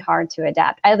really hard to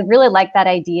adapt. I really like that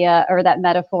idea or that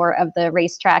metaphor of the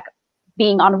racetrack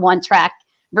being on one track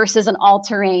versus an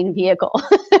all-terrain vehicle.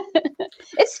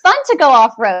 It's fun to go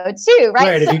off-road too,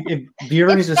 right? Right.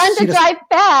 It's fun to drive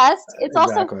fast. It's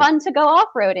also fun to go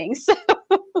off-roading.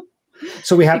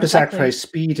 So we have to sacrifice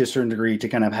speed to a certain degree to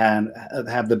kind of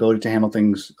have the ability to handle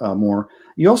things more.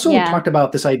 You also talked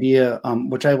about this idea,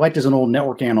 which I liked as an old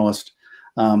network analyst,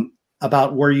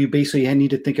 about where you basically need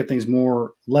to think of things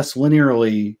less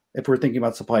linearly. If we're thinking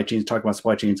about supply chains, talking about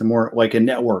supply chains, and more like a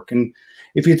network. And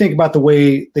if you think about the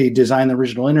way they designed the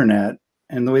original internet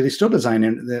and the way they still design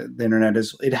the internet,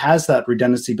 is it has that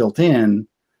redundancy built in.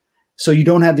 So you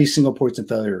don't have these single points of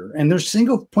failure, and there's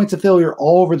single points of failure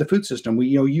all over the food system.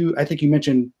 I think you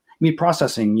mentioned meat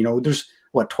processing. There's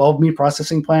 12 meat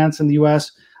processing plants in the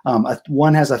U.S.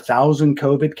 One has 1,000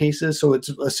 COVID cases, so it's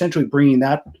essentially bringing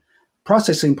that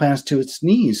processing plants to its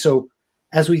knees. So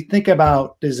as we think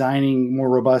about designing more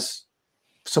robust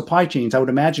supply chains, I would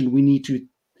imagine we need to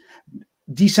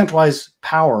decentralize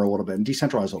power a little bit and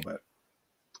decentralize a little bit.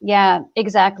 Yeah,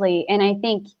 exactly. And I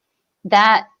think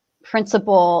that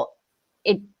principle,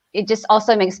 it just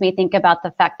also makes me think about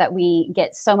the fact that we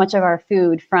get so much of our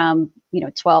food from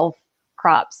 12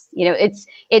 crops.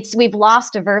 We've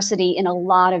lost diversity in a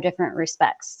lot of different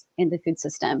respects in the food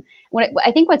system.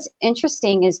 I think what's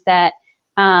interesting is that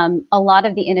a lot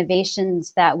of the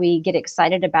innovations that we get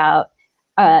excited about,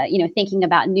 thinking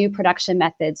about new production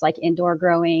methods like indoor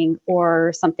growing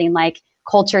or something like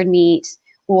cultured meat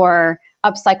or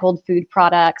upcycled food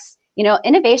products,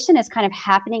 innovation is kind of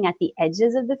happening at the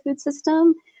edges of the food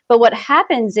system. But what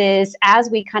happens is, as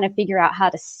we kind of figure out how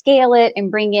to scale it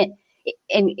and bring it,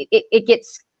 and it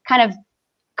gets kind of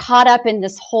caught up in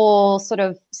this whole sort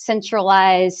of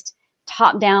centralized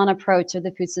top-down approach of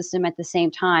the food system at the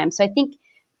same time. So I think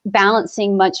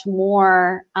balancing much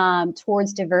more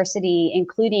towards diversity,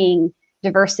 including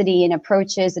diversity in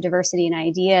approaches, the diversity in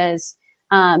ideas,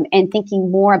 and thinking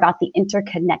more about the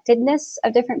interconnectedness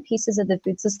of different pieces of the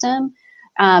food system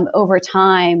over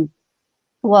time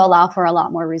will allow for a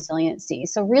lot more resiliency.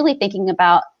 So really thinking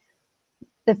about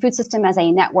the food system as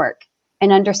a network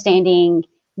and understanding,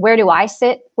 where do I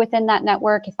sit within that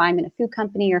network if I'm in a food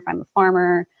company or if I'm a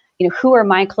farmer, who are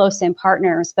my close-in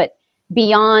partners, but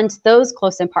beyond those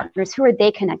close-in partners, who are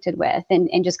they connected with,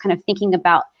 and just kind of thinking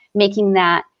about making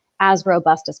that as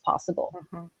robust as possible.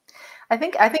 Mm-hmm.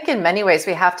 I think in many ways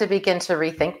we have to begin to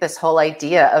rethink this whole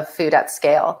idea of food at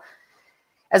scale.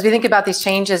 As we think about these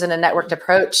changes in a networked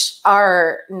approach,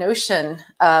 our notion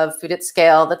of food at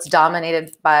scale that's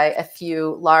dominated by a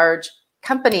few large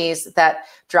companies that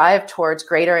drive towards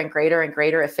greater and greater and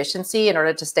greater efficiency in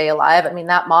order to stay alive. I mean,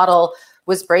 that model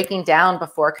was breaking down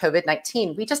before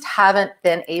COVID-19. We just haven't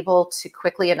been able to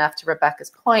quickly enough, to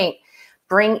Rebecca's point,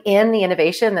 bring in the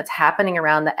innovation that's happening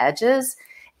around the edges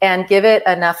and give it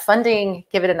enough funding,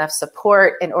 give it enough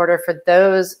support in order for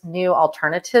those new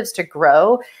alternatives to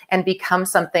grow and become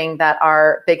something that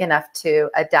are big enough to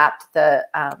adapt the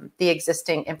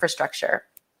existing infrastructure.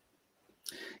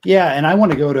 Yeah, and I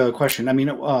want to go to a question. I mean,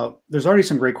 there's already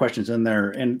some great questions in there.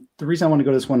 And the reason I want to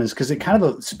go to this one is because it kind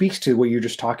of speaks to what you're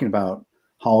just talking about,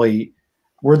 Holly,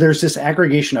 where there's this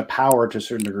aggregation of power to a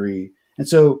certain degree. And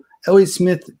so Elliot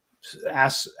Smith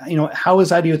asks, how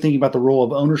is IDEO thinking about the role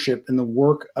of ownership in the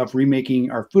work of remaking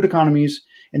our food economies?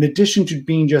 In addition to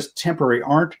being just temporary,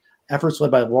 aren't efforts led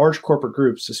by large corporate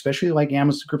groups, especially like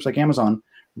groups like Amazon,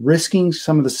 risking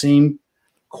some of the same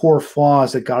core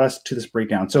flaws that got us to this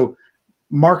breakdown? So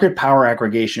market power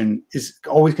aggregation is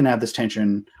always going to have this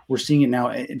tension. We're seeing it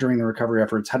now during the recovery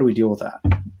efforts. How do we deal with that?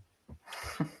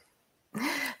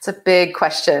 It's a big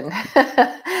question.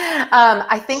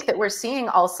 I think that we're seeing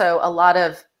also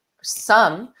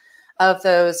some of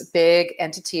those big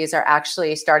entities are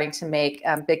actually starting to make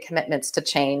big commitments to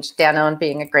change. Danone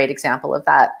being a great example of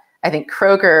that. I think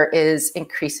Kroger is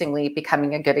increasingly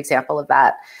becoming a good example of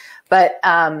that. But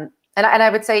and I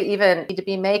would say even need to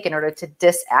be made in order to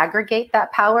disaggregate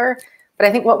that power. But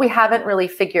I think what we haven't really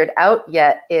figured out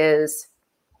yet is,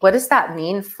 what does that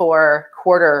mean for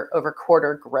quarter over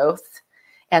quarter growth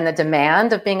and the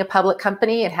demand of being a public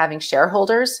company and having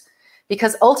shareholders?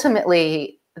 Because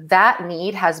ultimately that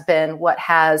need has been what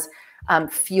has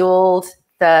fueled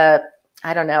the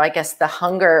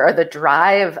hunger or the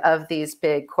drive of these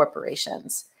big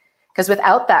corporations. Because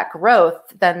without that growth,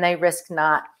 then they risk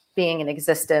not being in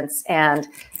existence, and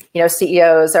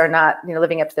CEOs are not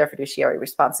living up to their fiduciary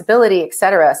responsibility, et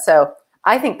cetera. So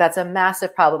I think that's a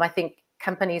massive problem. I think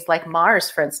companies like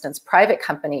Mars, for instance, private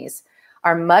companies,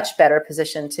 are much better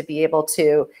positioned to be able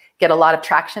to get a lot of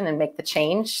traction and make the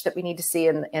change that we need to see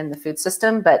in the food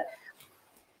system. But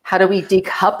how do we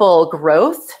decouple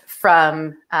growth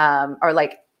from or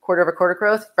like quarter over quarter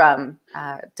growth from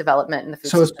development in the food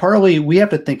system? So it's partly, we have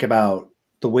to think about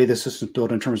the way the system's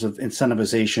built in terms of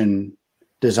incentivization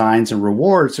designs and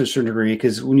rewards to a certain degree.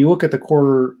 Because when you look at the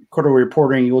quarterly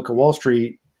reporting, you look at Wall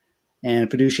Street and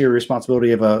fiduciary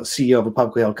responsibility of a CEO of a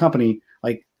publicly held company,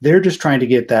 like they're just trying to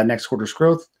get that next quarter's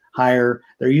growth higher.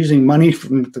 They're using money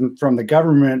from the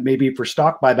government, maybe for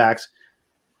stock buybacks,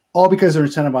 all because they're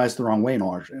incentivized the wrong way to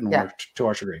a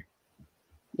large degree.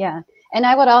 Yeah, and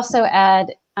I would also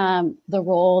add the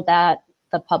role that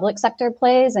the public sector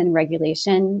plays in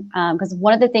regulation, because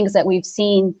one of the things that we've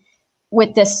seen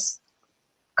with this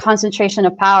concentration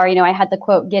of power, I had the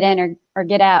quote, get in or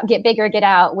get out, get big or get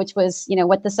out, which was,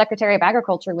 what the Secretary of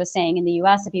Agriculture was saying in the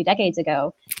US a few decades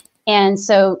ago. And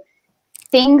so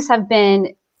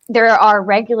there are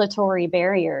regulatory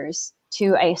barriers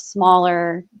to a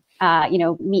smaller,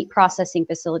 meat processing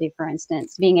facility, for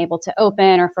instance, being able to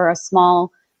open, or for a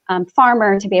small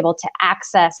farmer to be able to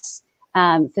access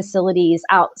facilities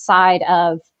outside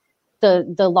of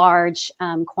the large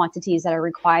quantities that are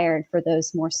required for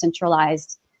those more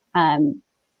centralized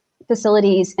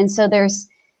facilities. And so there's,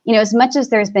 as much as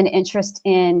there's been interest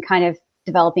in kind of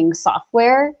developing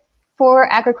software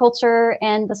for agriculture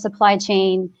and the supply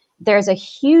chain, there's a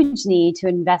huge need to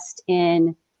invest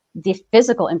in the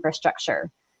physical infrastructure.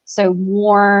 So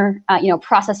more,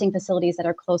 processing facilities that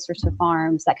are closer to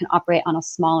farms that can operate on a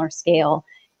smaller scale.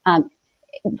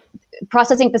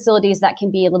 Processing facilities that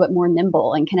can be a little bit more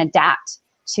nimble and can adapt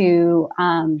to,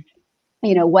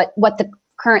 what the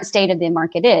current state of the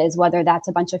market is, whether that's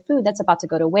a bunch of food that's about to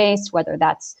go to waste, whether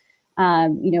that's,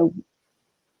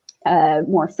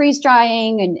 more freeze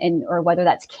drying or whether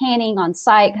that's canning on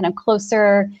site, kind of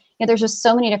closer. There's just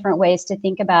so many different ways to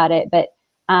think about it, but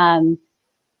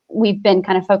we've been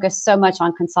kind of focused so much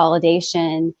on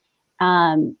consolidation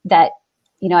that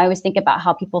I always think about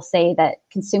how people say that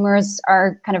consumers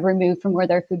are kind of removed from where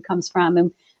their food comes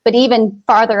from. But even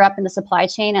farther up in the supply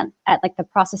chain at like the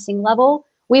processing level,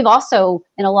 we've also,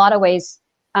 in a lot of ways,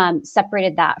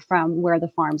 separated that from where the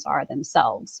farms are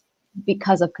themselves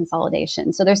because of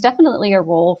consolidation. So there's definitely a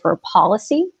role for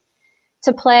policy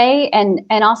to play, and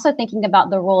also thinking about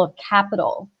the role of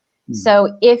capital.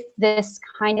 So if this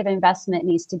kind of investment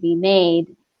needs to be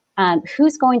made,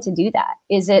 who's going to do that?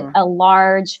 Is it a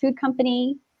large food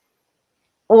company,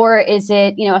 or is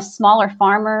it, a smaller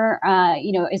farmer?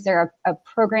 Is there a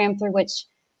program through which,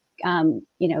 kind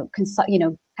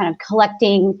of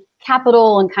collecting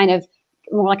capital and kind of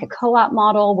more like a co-op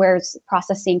model where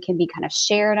processing can be kind of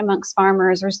shared amongst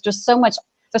farmers? There's just so much.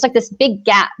 There's like this big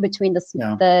gap between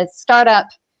the startup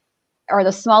or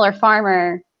the smaller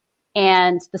farmer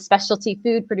and the specialty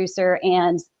food producer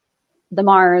and the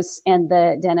Mars and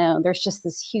the Danone. There's just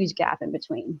this huge gap in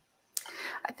between.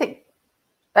 I think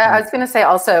I was going to say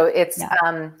also it's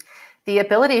the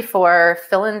ability for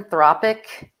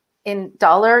philanthropic in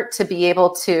dollar to be able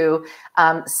to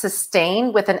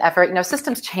sustain with an effort.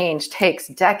 Systems change takes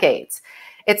decades.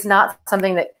 It's not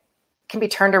something that can be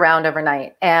turned around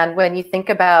overnight. And when you think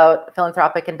about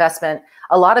philanthropic investment,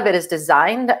 a lot of it is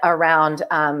designed around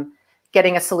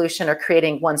getting a solution or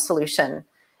creating one solution.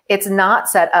 It's not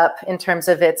set up in terms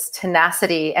of its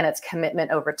tenacity and its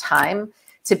commitment over time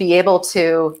to be able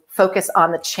to focus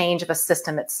on the change of a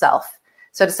system itself.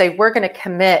 So to say, we're going to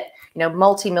commit,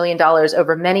 multi-million dollars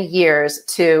over many years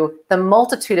to the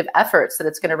multitude of efforts that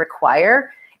it's going to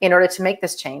require in order to make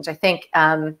this change. I think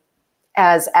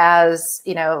as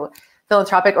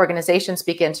philanthropic organizations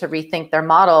begin to rethink their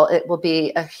model, it will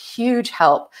be a huge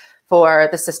help for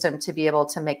the system to be able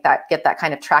to get that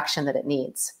kind of traction that it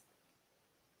needs.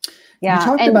 Yeah. You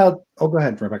talked about, go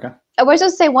ahead, Rebecca. I was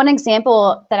just say one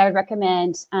example that I would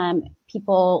recommend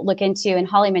people look into, and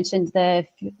Holly mentioned the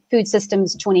Food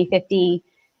Systems 2050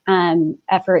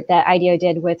 effort that IDEO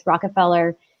did with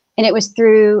Rockefeller. And it was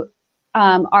through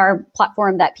our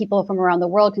platform that people from around the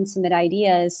world can submit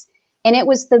ideas. And it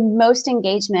was the most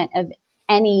engagement of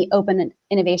any open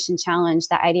innovation challenge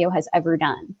that IDEO has ever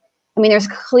done. I mean, there's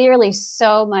clearly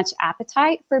so much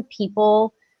appetite for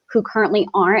people who currently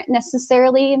aren't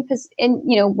necessarily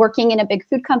in working in a big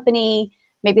food company.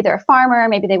 Maybe they're a farmer,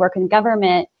 maybe they work in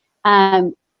government.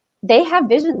 They have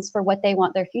visions for what they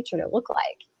want their future to look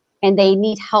like, and they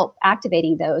need help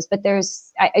activating those. But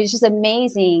it's just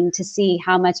amazing to see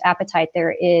how much appetite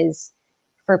there is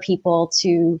for people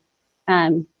to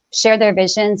share their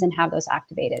visions and have those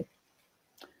activated.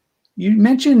 You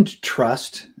mentioned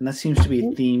trust, and that seems to be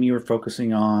a theme you were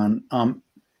focusing on.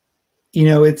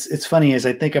 It's funny as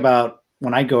I think about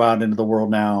when I go out into the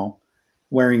world now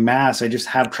wearing masks, I just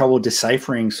have trouble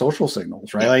deciphering social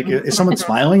signals, right? Like, is someone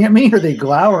smiling at me? Or they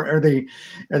glower? Are they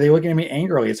looking at me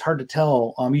angrily? It's hard to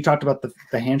tell. You talked about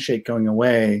the handshake going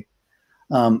away.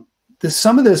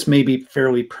 Some of this may be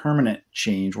fairly permanent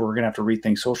change where we're going to have to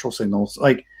rethink social signals.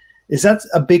 Like, is that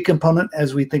a big component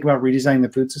as we think about redesigning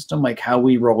the food system, like how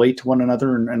we relate to one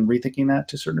another and rethinking that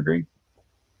to a certain degree?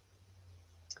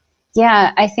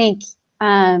 Yeah, I think,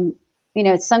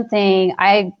 it's something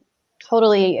I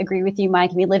totally agree with you,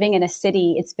 Mike. I mean, living in a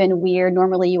city, it's been weird.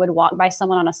 Normally you would walk by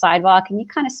someone on a sidewalk and you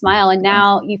kind of smile, and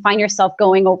now you find yourself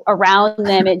going around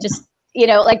them. It just,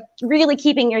 like really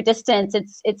keeping your distance.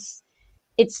 It's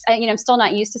I'm still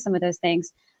not used to some of those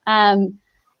things.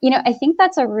 I think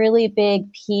that's a really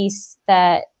big piece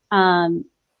that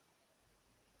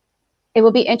it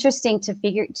will be interesting to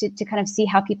kind of see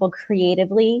how people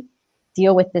creatively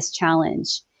deal with this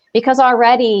challenge, because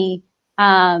already,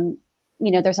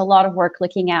 there's a lot of work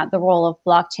looking at the role of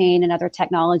blockchain and other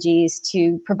technologies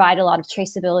to provide a lot of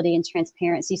traceability and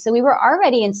transparency. So we were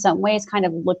already in some ways kind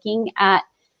of looking at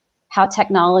how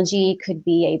technology could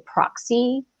be a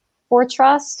proxy for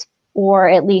trust, or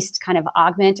at least kind of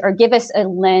augment or give us a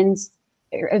lens,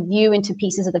 a view into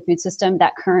pieces of the food system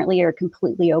that currently are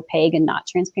completely opaque and not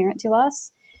transparent to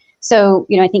us. So,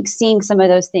 I think seeing some of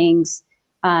those things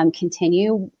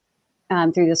continue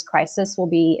through this crisis will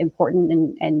be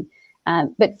important.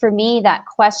 But for me, that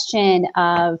question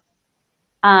of,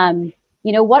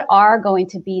 what are going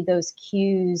to be those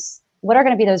cues? What are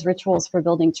going to be those rituals for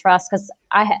building trust? Because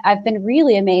I've been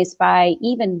really amazed by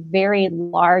even very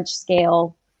large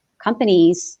scale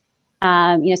companies,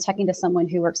 talking to someone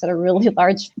who works at a really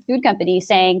large food company,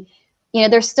 saying,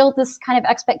 there's still this kind of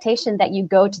expectation that you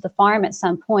go to the farm at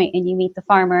some point and you meet the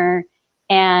farmer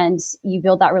and you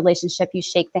build that relationship, you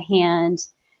shake the hand.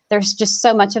 There's just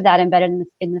so much of that embedded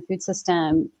in the food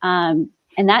system. And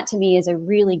that to me is a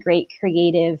really great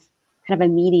creative kind of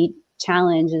immediate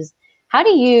challenge, is how do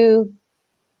you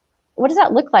what does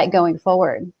that look like going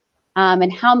forward?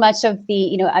 And how much of the,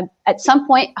 you know, at some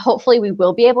point, hopefully we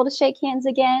will be able to shake hands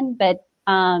again, but,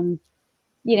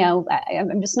 you know,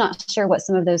 I'm just not sure what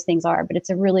some of those things are, but it's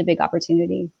a really big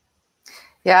opportunity.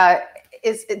 Yeah,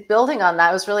 building on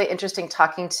that, it was really interesting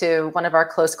talking to one of our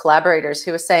close collaborators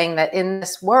who was saying that in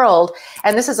this world,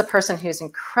 and this is a person who's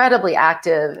incredibly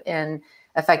active in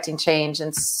affecting change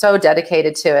and so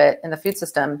dedicated to it in the food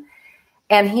system.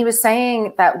 And he was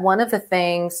saying that one of the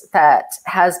things that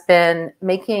has been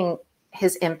making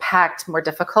his impact more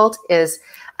difficult is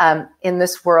in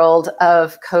this world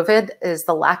of COVID is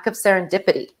the lack of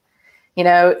serendipity. You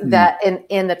know, that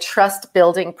in the trust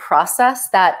building process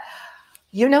that,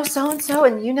 you know, so-and-so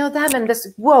and you know them and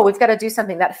this, whoa, we've got to do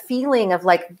something. That feeling of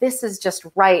like, this is just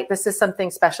right. This is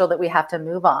something special that we have to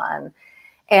move on.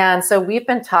 And so we've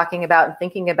been talking about and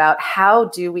thinking about how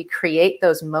do we create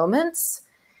those moments?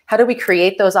 How do we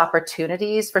create those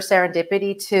opportunities for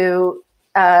serendipity to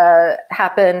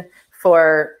happen,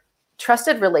 for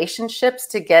trusted relationships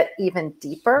to get even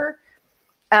deeper?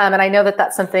 And I know that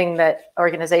that's something that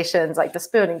organizations like The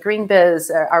Spoon and Green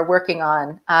Biz are working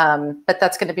on, but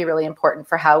that's going to be really important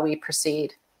for how we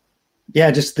proceed.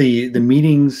 Yeah, just the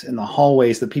meetings in the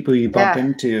hallways, the people you bump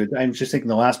into. I'm just thinking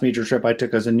the last major trip I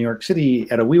took was in New York City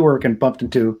at a WeWork and bumped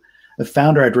into a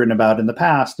founder I'd written about in the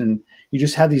past, and you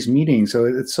just had these meetings. So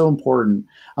it's so important.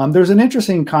 There's an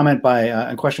interesting comment by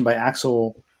a question by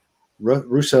Axel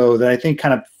Russo that I think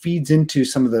kind of feeds into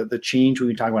some of the change we've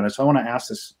been talking about. So I want to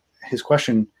ask his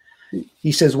question.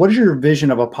 He says, what is your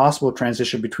vision of a possible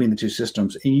transition between the two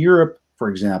systems? In Europe, for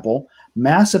example,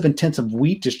 massive intensive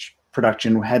wheat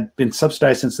production had been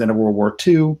subsidized since the end of World War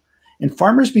II, and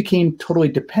farmers became totally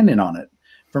dependent on it,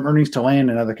 from earnings to land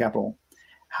and other capital.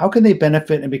 How can they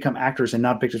benefit and become actors and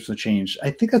not victims of change?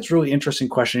 I think that's a really interesting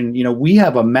question. You know, we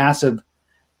have a massive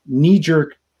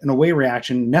knee-jerk, in a way,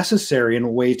 reaction necessary in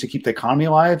a way to keep the economy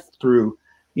alive through,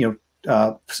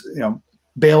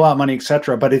 bailout money, et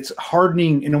cetera. But it's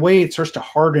hardening, in a way, it starts to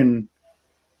harden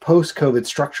post-COVID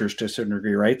structures to a certain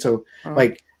degree, right? So,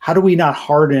 like, how do we not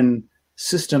harden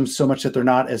systems so much that they're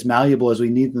not as malleable as we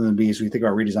need them to be as we think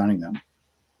about redesigning them?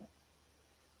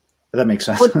 If that makes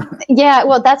sense.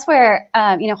 Well, that's where,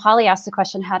 Holly asked the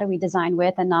question, how do we design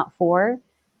with and not for?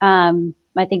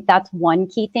 I think that's one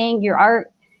key thing.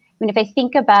 If I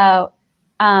think about,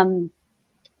 in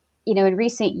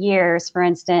recent years, for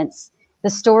instance, the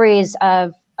stories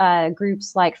of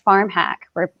groups like Farm Hack,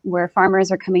 where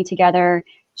farmers are coming together,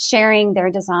 sharing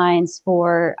their designs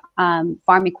for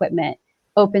farm equipment,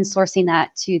 open sourcing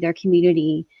that to their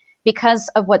community. Because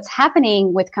of what's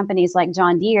happening with companies like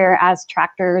John Deere, as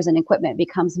tractors and equipment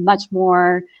becomes much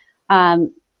more,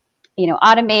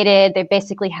 automated, they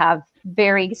basically have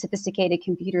very sophisticated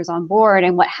computers on board.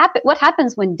 And what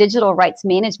happens when digital rights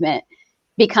management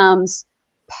becomes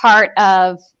part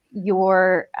of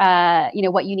your,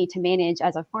 what you need to manage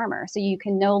as a farmer? So you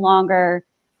can no longer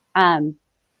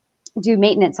do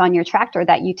maintenance on your tractor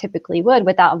that you typically would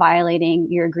without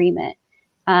violating your agreement.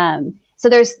 So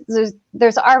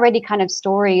there's already kind of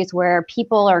stories where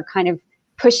people are kind of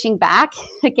pushing back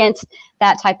against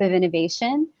that type of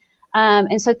innovation.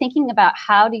 And so thinking about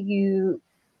how do you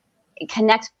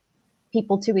connect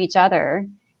people to each other,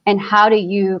 and how do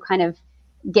you kind of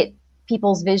get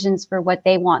people's visions for what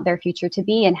they want their future to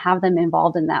be and have them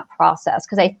involved in that process.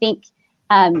 Because I think,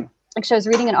 actually I was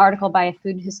reading an article by a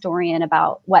food historian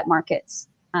about wet markets,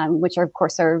 which are, of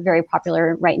course, are very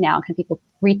popular right now, kind of people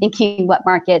rethinking wet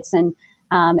markets and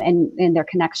their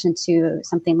connection to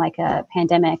something like a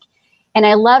pandemic. And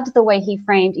I loved the way he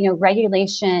framed,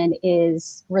 regulation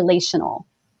is relational.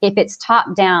 If it's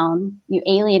top down, you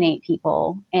alienate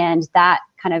people, and that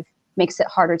kind of makes it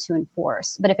harder to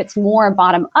enforce. But if it's more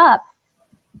bottom up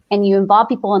and you involve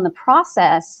people in the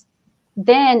process,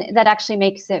 then that actually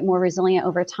makes it more resilient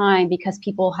over time, because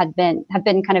people have been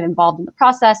kind of involved in the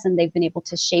process, and they've been able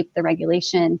to shape the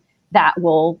regulation that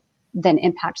will then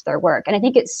impact their work. And I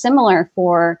think it's similar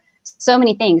for so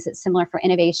many things. It's similar for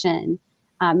innovation,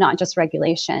 not just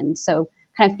regulation. So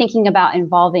kind of thinking about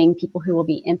involving people who will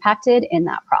be impacted in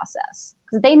that process,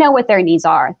 because they know what their needs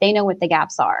are. They know what the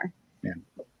gaps are. Yeah.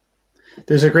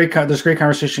 There's great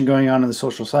conversation going on in the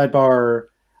social sidebar.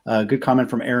 Good comment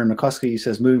from Aaron McCluskey. He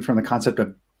says, moving from the concept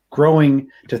of growing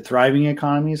to thriving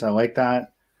economies. I like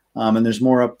that. And there's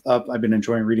more up. I've been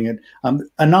enjoying reading it.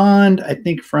 Anand, I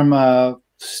think from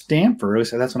Stanford.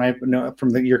 So that's when I know from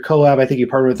your collab. I think you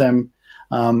partnered with them.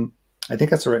 I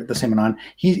think that's the same Anand.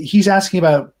 He's asking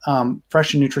about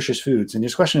fresh and nutritious foods. And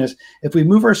his question is, if we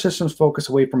move our systems focus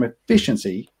away from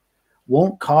efficiency,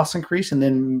 won't costs increase and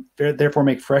then therefore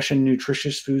make fresh and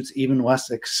nutritious foods even less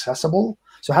accessible?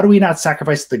 So how do we not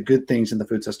sacrifice the good things in the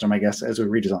food system, I guess, as we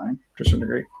redesign to a certain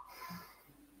degree?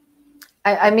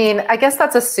 I mean, I guess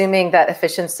that's assuming that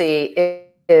efficiency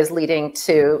is leading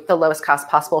to the lowest cost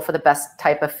possible for the best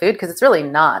type of food, because it's really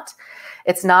not.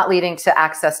 It's not leading to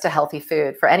access to healthy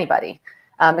food for anybody,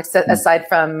 aside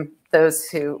from those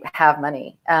who have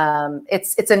money.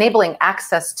 It's enabling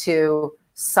access to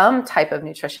some type of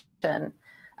nutrition,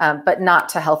 but not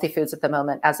to healthy foods at the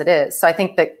moment as it is. So I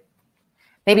think that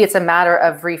maybe it's a matter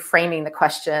of reframing the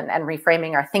question and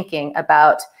reframing our thinking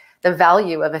about the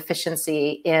value of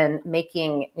efficiency in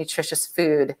making nutritious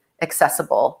food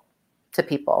accessible to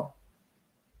people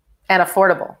and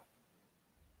affordable.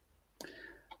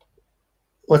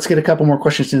 Let's get a couple more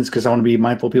questions in because I want to be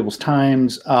mindful of people's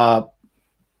times.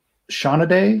 Shauna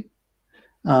Day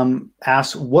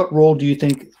asks, what role do you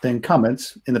think the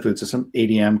incumbents in the food system,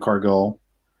 ADM, Cargill,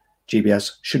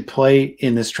 JBS, should play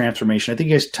in this transformation? I think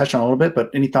you guys touched on it a little bit,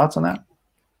 but any thoughts on that?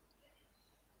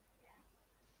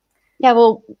 Yeah,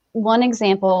 well, one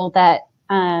example that,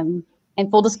 in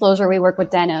full disclosure, we work with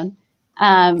Danone.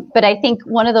 But I think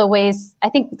one of the ways, I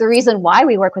think the reason why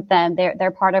we work with them,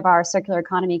 they're part of our Circular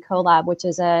Economy Collab, which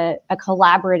is a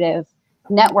collaborative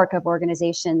network of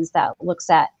organizations that looks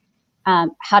at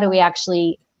how do we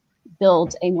actually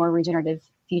build a more regenerative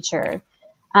future.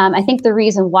 I think the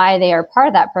reason why they are part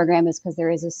of that program is because there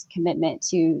is this commitment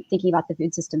to thinking about the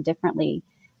food system differently.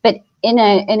 But in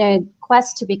a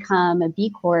quest to become a B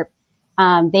Corp,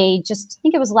 they just, I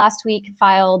think it was last week,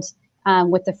 filed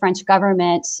with the French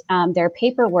government their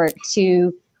paperwork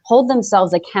to hold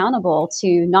themselves accountable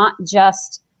to not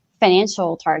just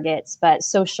financial targets, but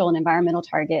social and environmental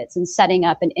targets, and setting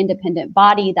up an independent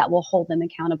body that will hold them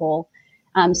accountable.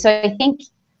 So I think,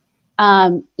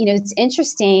 it's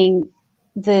interesting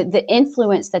the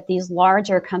influence that these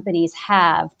larger companies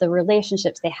have, the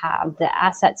relationships they have, the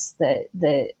assets,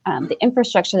 the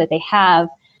infrastructure that they have.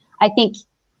 I think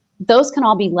those can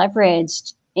all be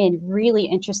leveraged in really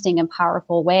interesting and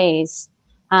powerful ways.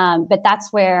 But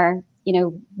that's where,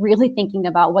 really thinking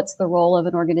about what's the role of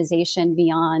an organization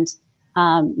beyond,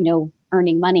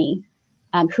 earning money.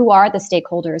 Who are the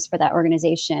stakeholders for that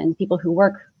organization? People who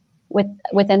work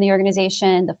within the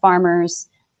organization, the farmers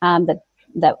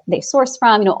that they source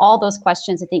from, all those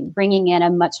questions. I think bringing in a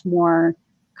much more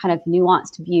kind of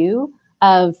nuanced view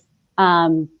of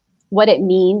what it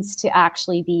means to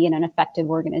actually be in an effective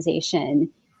organization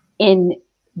in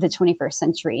the 21st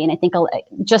century. And I think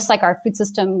just like our food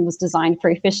system was designed for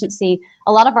efficiency,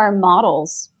 a lot of our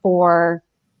models for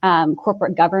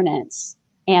corporate governance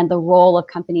and the role of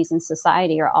companies in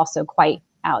society are also quite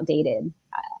outdated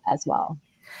as well.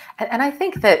 And I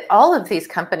think that all of these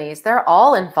companies, they're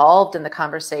all involved in the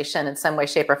conversation in some way,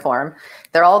 shape, or form.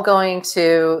 They're all going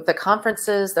to the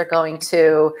conferences, they're going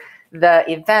to the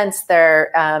events,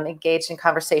 they're engaged in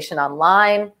conversation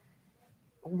online.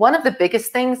 One of the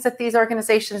biggest things that these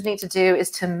organizations need to do is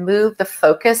to move the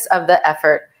focus of the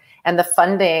effort and the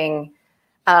funding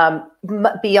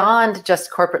beyond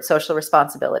just corporate social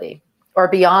responsibility or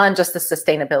beyond just the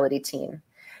sustainability team,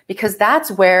 because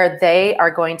that's where they are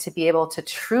going to be able to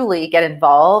truly get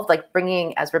involved, like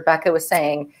bringing, as Rebecca was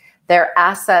saying, their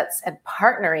assets and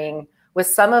partnering with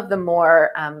some of the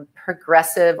more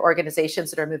progressive organizations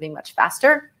that are moving much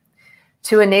faster,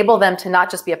 to enable them to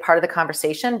not just be a part of the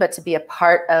conversation, but to be a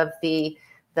part of the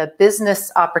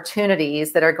business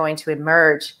opportunities that are going to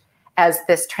emerge as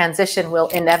this transition will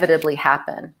inevitably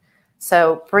happen.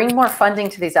 So bring more funding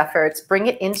to these efforts, bring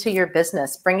it into your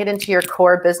business, bring it into your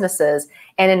core businesses,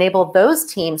 and enable those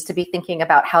teams to be thinking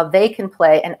about how they can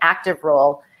play an active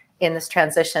role in this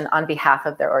transition on behalf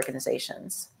of their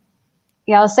organizations.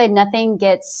 Yeah, I'll say nothing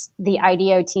gets the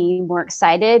IDEO team more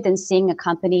excited than seeing a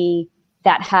company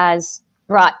that has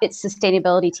brought its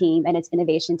sustainability team and its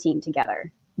innovation team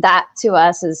together. That to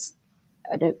us is,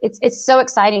 it's so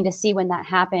exciting to see when that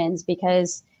happens,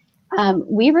 because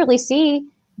we really see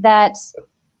that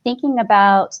thinking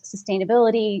about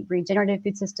sustainability, regenerative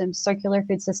food systems, circular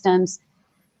food systems,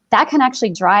 that can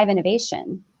actually drive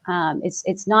innovation.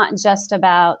 It's not just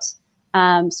about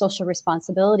social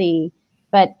responsibility,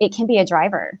 but it can be a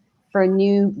driver for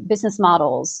new business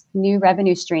models, new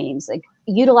revenue streams, like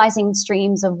utilizing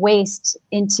streams of waste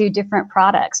into different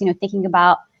products, thinking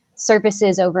about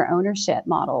services over ownership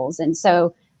models. And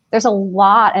so there's a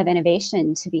lot of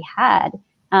innovation to be had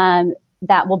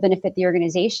that will benefit the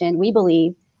organization, we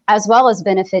believe, as well as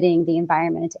benefiting the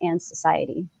environment and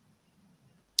society.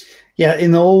 Yeah,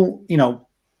 in the old,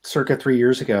 circa 3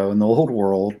 years ago, in the old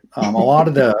world, a lot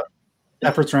of the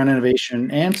efforts around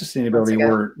innovation and sustainability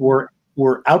were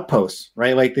were outposts,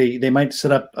 right? Like they might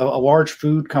set up a large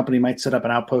food company might set up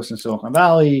an outpost in Silicon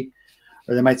Valley,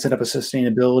 or they might set up a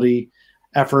sustainability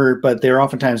effort, but they're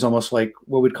oftentimes almost like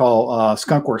what we'd call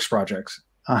skunkworks projects,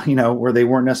 where they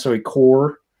weren't necessarily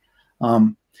core.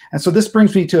 And so this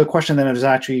brings me to a question that was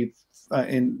actually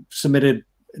submitted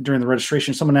during the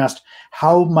registration. Someone asked,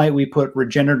 how might we put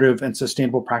regenerative and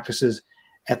sustainable practices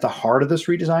at the heart of this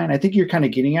redesign? I think you're kind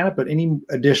of getting at it, but any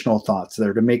additional thoughts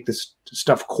there to make this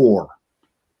stuff core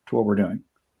to what we're doing?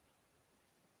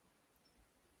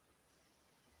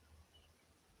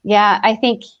 Yeah, I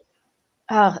think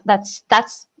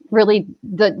that's really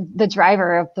the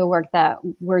driver of the work that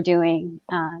we're doing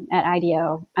at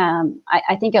IDEO.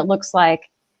 I think it looks like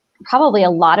probably a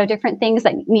lot of different things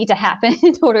that need to happen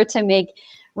in order to make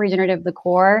regenerative the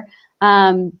core.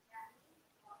 I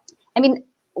mean,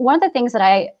 one of the things that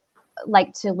I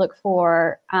like to look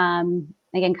for,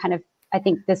 again, kind of, I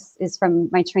think this is from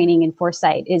my training in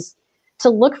foresight, is to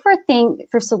look for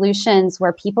solutions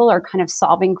where people are kind of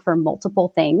solving for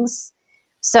multiple things.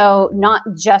 So not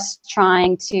just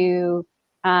trying to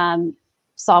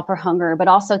solve for hunger, but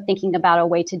also thinking about a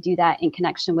way to do that in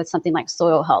connection with something like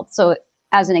soil health. So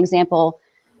as an example,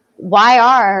 why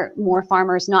are more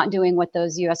farmers not doing what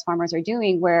those US farmers are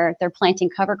doing, where they're planting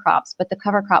cover crops, but the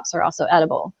cover crops are also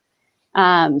edible?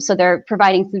 So they're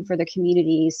providing food for their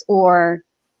communities, or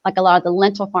like a lot of the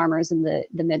lentil farmers in the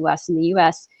Midwest in the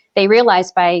US, they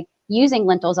realize by using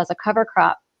lentils as a cover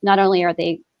crop, not only are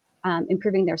they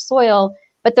improving their soil,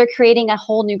 but they're creating a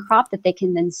whole new crop that they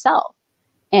can then sell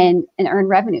and earn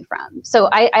revenue from. So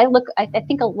I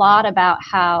think a lot about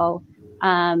how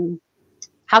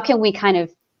can we kind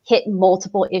of hit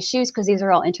multiple issues, because these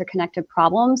are all interconnected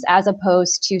problems, as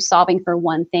opposed to solving for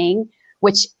one thing,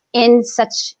 which in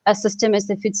such a system as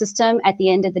the food system, at the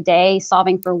end of the day,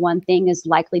 solving for one thing is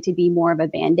likely to be more of a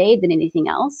Band-Aid than anything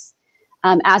else,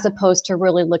 as opposed to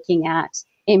really looking at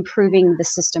improving the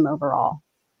system overall.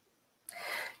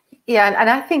 Yeah, and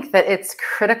I think that it's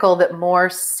critical that more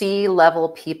C-level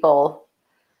people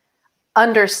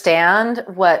understand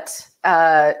what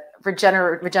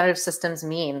regenerative systems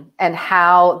mean, and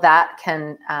how that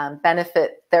can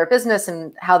benefit their business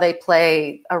and how they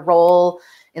play a role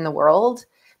in the world.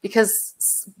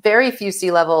 Because very few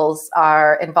C-levels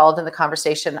are involved in the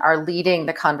conversation, are leading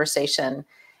the conversation.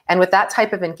 And with that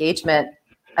type of engagement,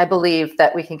 I believe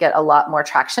that we can get a lot more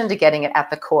traction to getting it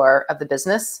at the core of the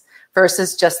business,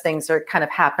 versus just things that are kind of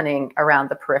happening around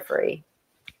the periphery.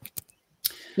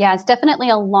 Yeah, it's definitely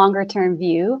a longer term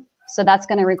view. So that's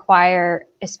going to require,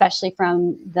 especially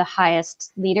from the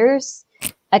highest leaders,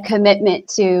 a commitment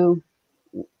to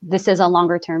this is a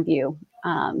longer term view.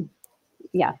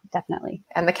 Yeah, definitely.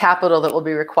 And the capital that will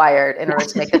be required in order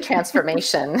to make the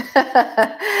transformation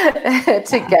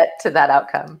to get to that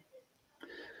outcome.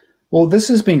 Well, this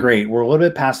has been great. We're a little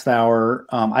bit past the hour.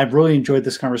 I've really enjoyed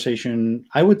this conversation.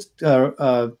 I would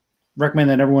recommend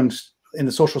that everyone's in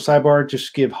the social sidebar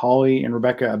just give Holly and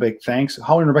Rebecca a big thanks.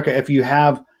 Holly and Rebecca, if you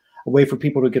have a way for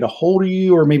people to get a hold of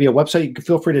you, or maybe a website, you can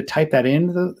feel free to type that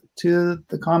in to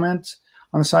the comments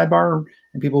on the sidebar,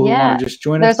 and people who want to just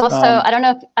join us. There's also I don't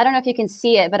know if you can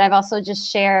see it, but I've also just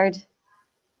shared.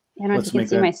 I don't know if you can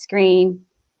see my screen,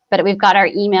 but we've got our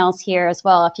emails here as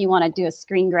well. If you want to do a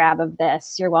screen grab of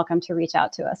this, you're welcome to reach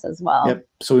out to us as well. Yep.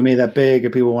 So we made that big.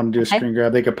 If people want to do a screen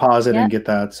grab, they could pause it and get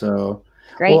that. So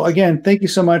great. Well, again, thank you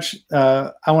so much.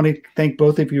 I want to thank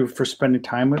both of you for spending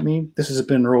time with me. This has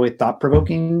been really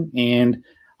thought-provoking, and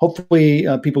hopefully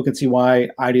people can see why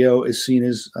IDEO is seen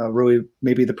as really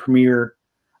maybe the premier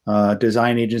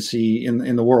design agency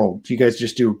in the world. You guys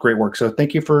just do great work. So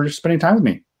thank you for spending time with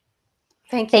me.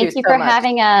 Thank you for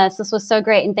having us. This was so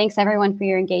great. And thanks everyone for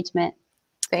your engagement.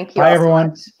 Thank you. Bye,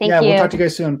 everyone. Thank you. We'll talk to you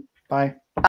guys soon. Bye.